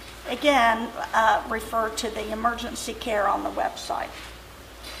 Again, refer to the emergency care on the website.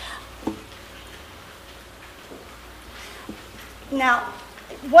 Now,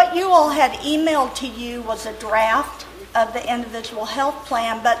 what you all had emailed to you was a draft of the individual health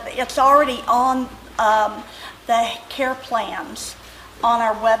plan, but it's already on the care plans on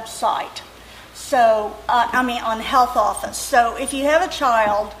our website. So, on Health Office. So if you have a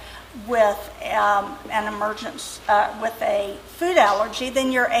child with an emergency, with a food allergy,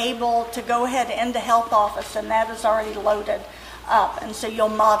 then you're able to go ahead into Health Office, and that is already loaded up, and so you'll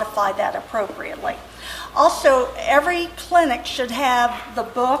modify that appropriately. Also, every clinic should have the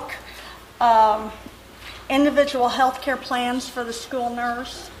book, Individual Healthcare Plans for the School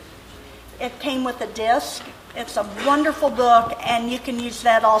Nurse. it came with a disc. It's a wonderful book, and you can use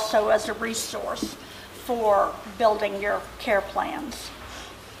that also as a resource for building your care plans.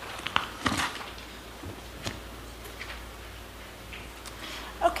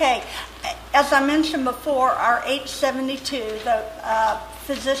 Okay, as I mentioned before, our H72, the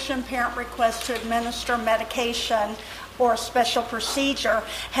physician-parent request to administer medication or a special procedure,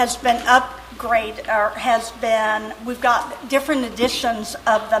 has been upgraded, or we've got different editions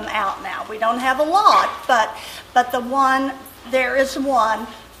of them out now. We don't have a lot, but there is one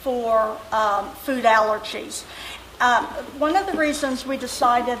for food allergies. One of the reasons we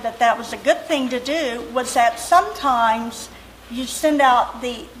decided that was a good thing to do was that sometimes you send out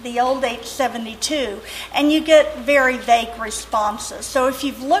the old H72 and you get very vague responses. So if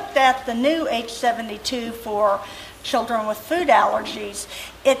you've looked at the new H72 for children with food allergies,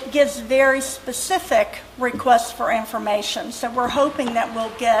 it gives very specific requests for information. So we're hoping that we'll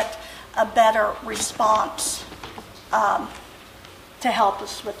get a better response to help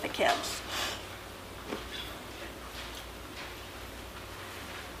us with the kids.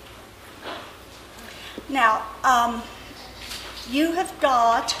 Now, you have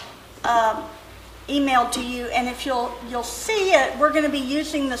got emailed to you, and if you'll see it, we're going to be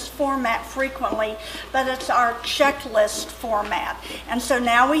using this format frequently, but it's our checklist format. And so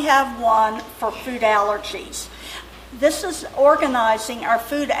now we have one for food allergies. This is organizing our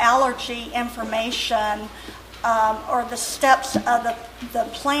food allergy information or the steps of the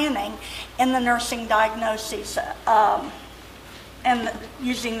planning in the nursing diagnoses and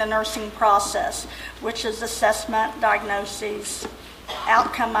using the nursing process, which is assessment, diagnoses,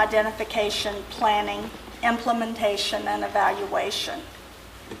 outcome identification, planning, implementation, and evaluation.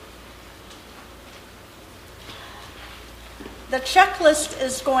 The checklist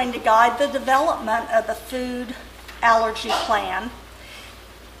is going to guide the development of the food allergy plan.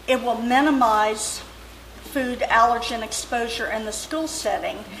 It will minimize food allergen exposure in the school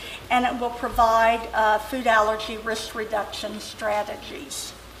setting, and it will provide food allergy risk reduction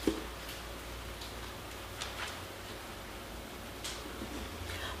strategies.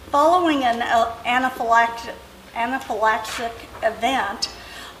 Following an anaphylactic event,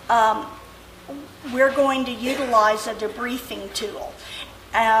 we're going to utilize a debriefing tool.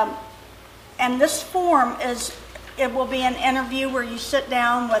 And this form it will be an interview where you sit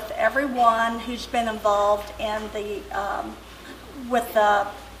down with everyone who's been involved in with the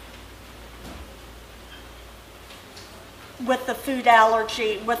food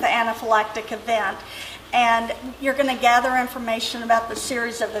allergy, with the anaphylactic event. And you're going to gather information about the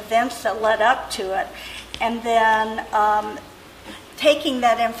series of events that led up to it. And then taking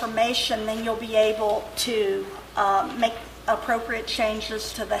that information, then you'll be able to make appropriate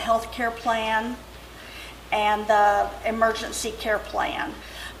changes to the health care plan and the emergency care plan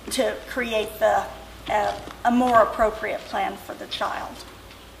to create a more appropriate plan for the child.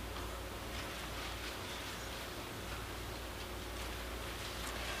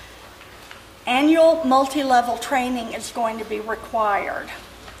 Annual multi-level training is going to be required.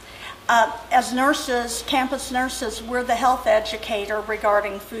 As nurses, campus nurses, we're the health educator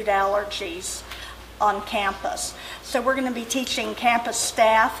regarding food allergies on campus. So we're going to be teaching campus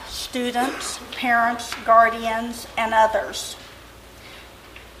staff, students, parents, guardians, and others.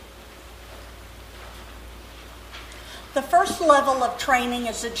 The first level of training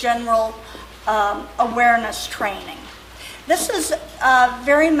is a general awareness training. This is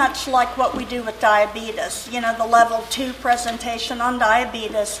very much like what we do with diabetes. You know, the level 2 presentation on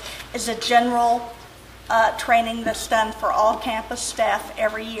diabetes is a general training that's done for all campus staff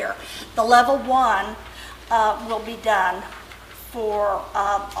every year. The level 1 will be done for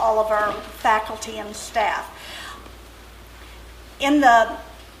all of our faculty and staff. In the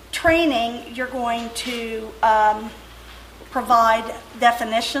training, you're going to provide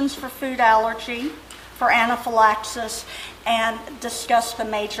definitions for food allergy, for anaphylaxis, and discuss the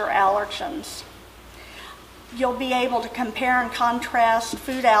major allergens. You'll be able to compare and contrast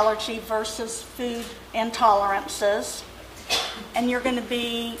food allergy versus food intolerances, and you're going to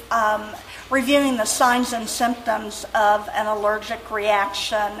be reviewing the signs and symptoms of an allergic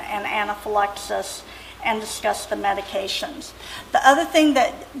reaction and anaphylaxis, and discuss the medications. The other thing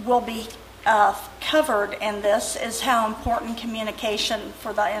that will be covered in this is how important communication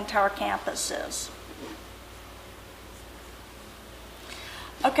for the entire campus is.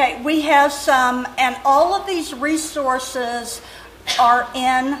 Okay, we have some, and all of these resources are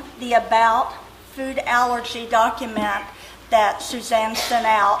in the About Food Allergy document that Suzanne sent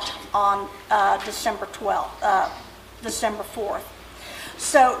out on December 4th.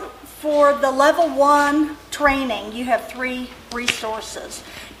 So For the level 1 training, you have 3 resources.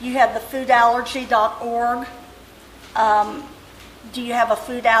 You have the foodallergy.org. Do you have a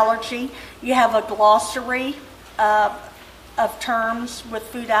food allergy? You have a glossary of terms with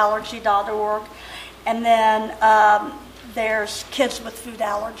foodallergy.org. And then there's Kids with Food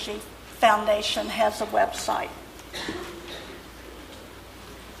Allergy Foundation has a website.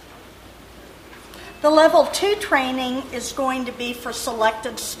 The level 2 training is going to be for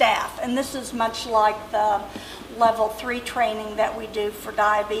selected staff, and this is much like the level 3 training that we do for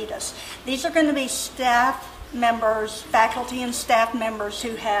diabetes. These are going to be staff members, faculty and staff members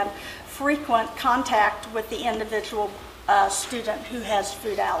who have frequent contact with the individual student who has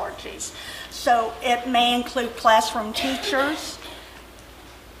food allergies. So it may include classroom teachers,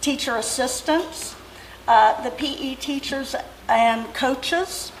 teacher assistants, the PE teachers and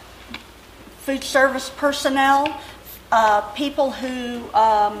coaches, food service personnel, people who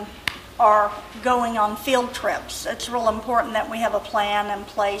are going on field trips. It's real important that we have a plan in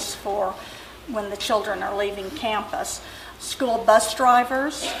place for when the children are leaving campus. School bus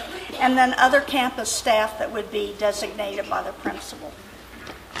drivers, and then other campus staff that would be designated by the principal.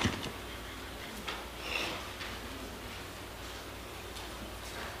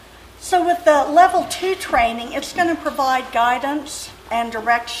 So with the level 2 training, it's going to provide guidance and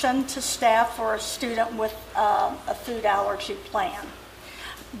direction to staff or a student with a food allergy plan.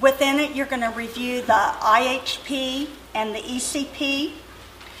 Within it, you're going to review the IHP and the ECP.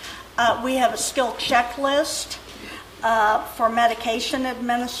 We have a skill checklist for medication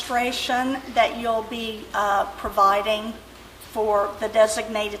administration that you'll be providing for the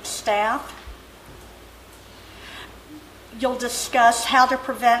designated staff. You'll discuss how to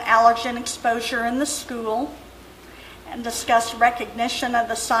prevent allergen exposure in the school and discuss recognition of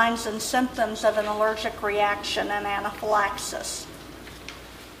the signs and symptoms of an allergic reaction and anaphylaxis.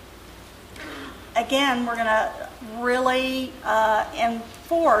 Again, we're going to really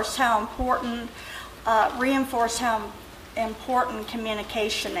reinforce how important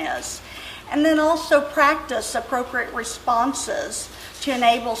communication is. And then also practice appropriate responses to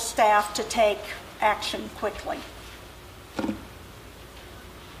enable staff to take action quickly.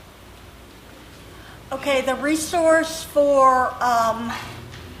 Okay, the resource for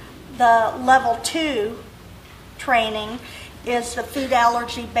the level 2 training is the Food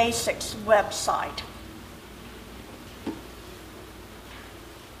Allergy Basics website.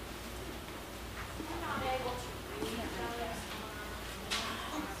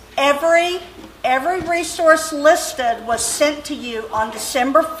 Every resource listed was sent to you on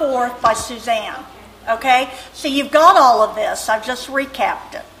December 4th by Suzanne. Okay? So you've got all of this. I've just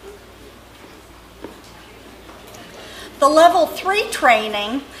recapped it. The level 3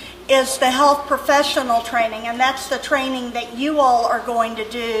 training is the health professional training, and that's the training that you all are going to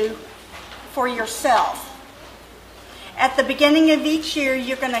do for yourself. At the beginning of each year,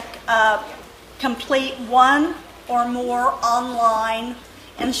 you're going to complete one or more online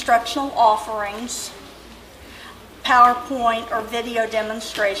instructional offerings, PowerPoint or video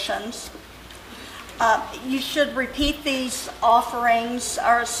demonstrations. You should repeat these offerings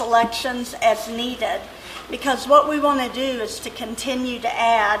or selections as needed, because what we want to do is to continue to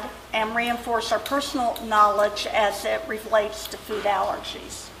add and reinforce our personal knowledge as it relates to food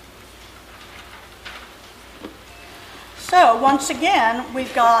allergies. So once again,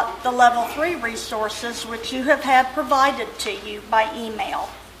 we've got the level 3 resources, which you have had provided to you by email.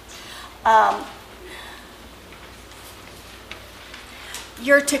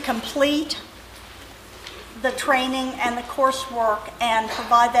 You're to complete the training and the coursework and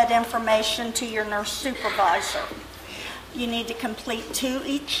provide that information to your nurse supervisor. You need to complete 2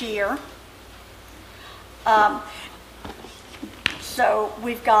 each year. So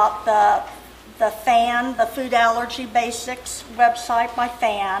we've got the FAN, the Food Allergy Basics website by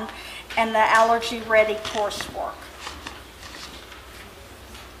FAN, and the Allergy Ready coursework.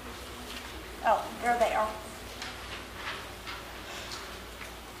 Oh, there they are.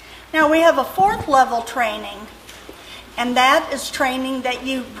 Now we have a 4th level training, and that is training that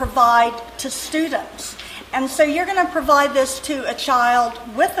you provide to students. And so you're going to provide this to a child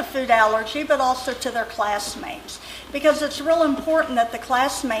with a food allergy, but also to their classmates, because it's real important that the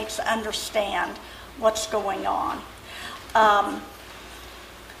classmates understand what's going on.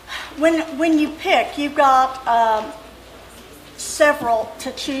 When you pick, you've got several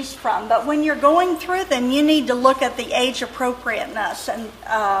to choose from, but when you're going through them, you need to look at the age appropriateness and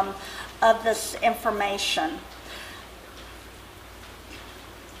of this information.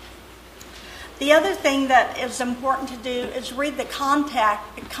 The other thing that is important to do is read the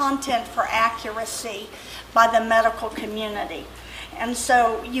content for accuracy by the medical community. And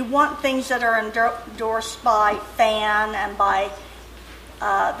so you want things that are endorsed by FAN and by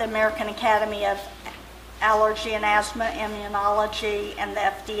the American Academy of Allergy and Asthma, Immunology, and the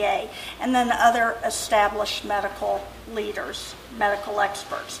FDA, and then other established medical leaders, medical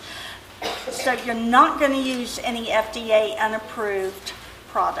experts. So you're not going to use any FDA unapproved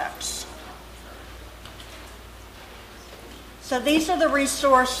products. So these are the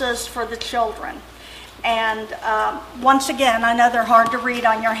resources for the children. And once again, I know they're hard to read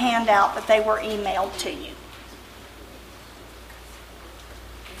on your handout, but they were emailed to you.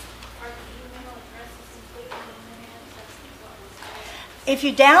 If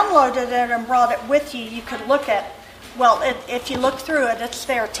you downloaded it and brought it with you, you could look at, well, if you look through it, it's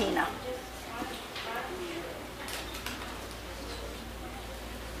there, Tina.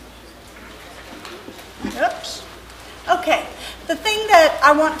 Oops. Okay. The thing that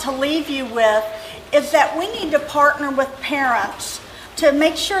I want to leave you with is that we need to partner with parents to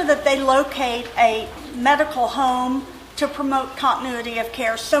make sure that they locate a medical home to promote continuity of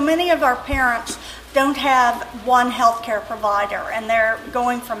care. So many of our parents don't have one healthcare provider, and they're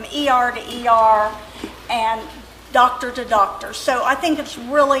going from ER to ER and doctor to doctor. So I think it's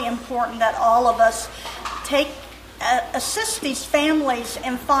really important that all of us assist these families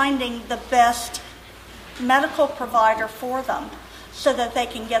in finding the best medical provider for them so that they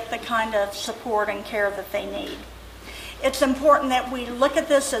can get the kind of support and care that they need. It's important that we look at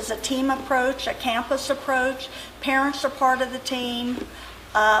this as a team approach, a campus approach. Parents are part of the team,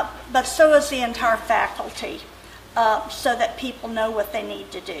 but so is the entire faculty, so that people know what they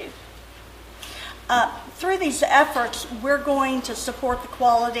need to do. Through these efforts, we're going to support the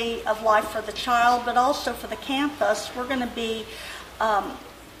quality of life for the child, but also for the campus. We're going to be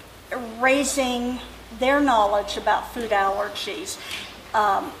raising their knowledge about food allergies,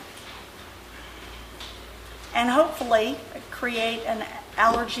 and hopefully create an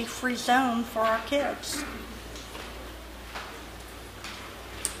allergy-free zone for our kids.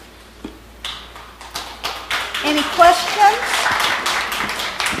 Any questions?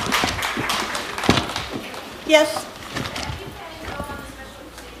 Yes?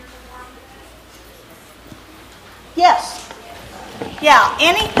 Yes. Yeah,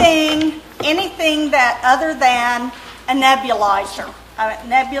 anything that other than a nebulizer. A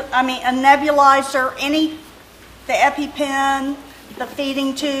nebulizer, the EpiPen, the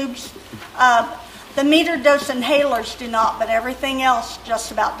feeding tubes. The metered dose inhalers do not, but everything else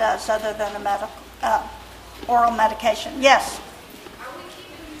just about does, other than the oral medication. Yes? Are we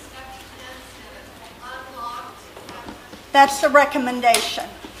keeping these EpiPens unlocked? That's the recommendation.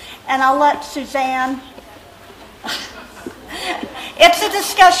 And I'll let Suzanne. It's a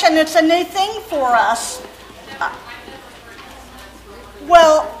discussion. It's a new thing for us.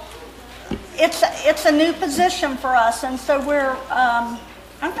 Well, it's a new position for us, and so we're. I'm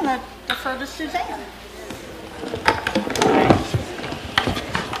going to defer to Suzanne.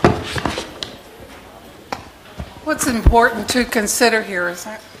 What's important to consider here is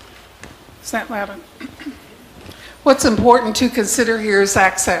that loud? What's important to consider here is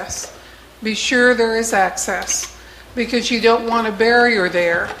access. Be sure there is access, because you don't want a barrier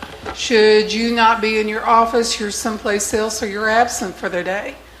there. Should you not be in your office, you're someplace else, or you're absent for the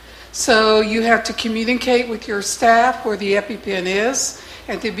day. So you have to communicate with your staff where the EpiPen is,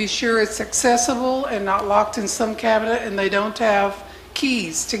 and to be sure it's accessible and not locked in some cabinet and they don't have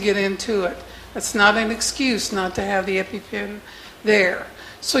keys to get into it. That's not an excuse not to have the EpiPen there.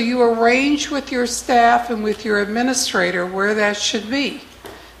 So you arrange with your staff and with your administrator where that should be.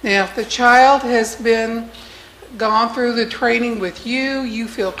 Now, if the child has gone through the training with you, you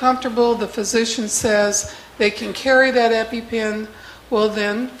feel comfortable, the physician says they can carry that EpiPen, well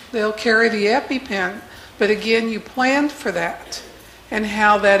then they'll carry the EpiPen. But again, you planned for that and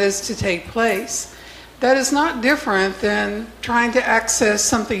how that is to take place. That is not different than trying to access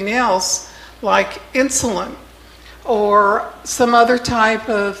something else like insulin or some other type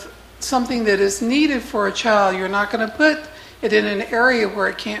of something that is needed for a child. You're not going to put it in an area where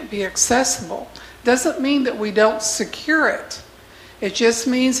it can't be accessible. Doesn't mean that we don't secure it. It just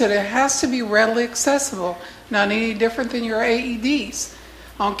means that it has to be readily accessible. Not any different than your AEDs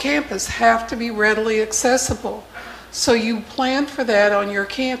on campus have to be readily accessible. So you plan for that on your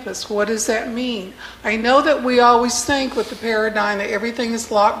campus. What does that mean? I know that we always think with the paradigm that everything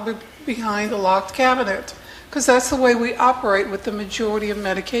is locked behind a locked cabinet, because that's the way we operate with the majority of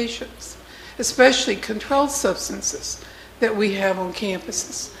medications, especially controlled substances that we have on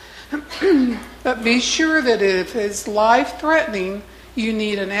campuses. But be sure that if it's life-threatening, you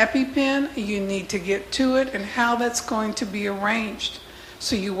need an EpiPen, you need to get to it, and how that's going to be arranged.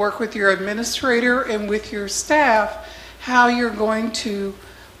 So you work with your administrator and with your staff how you're going to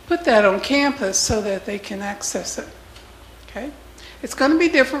put that on campus so that they can access it. Okay? It's going to be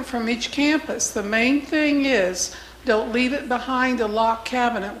different from each campus. The main thing is don't leave it behind a locked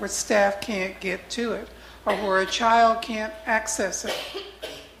cabinet where staff can't get to it or where a child can't access it.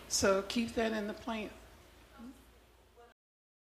 So keep that in the plan.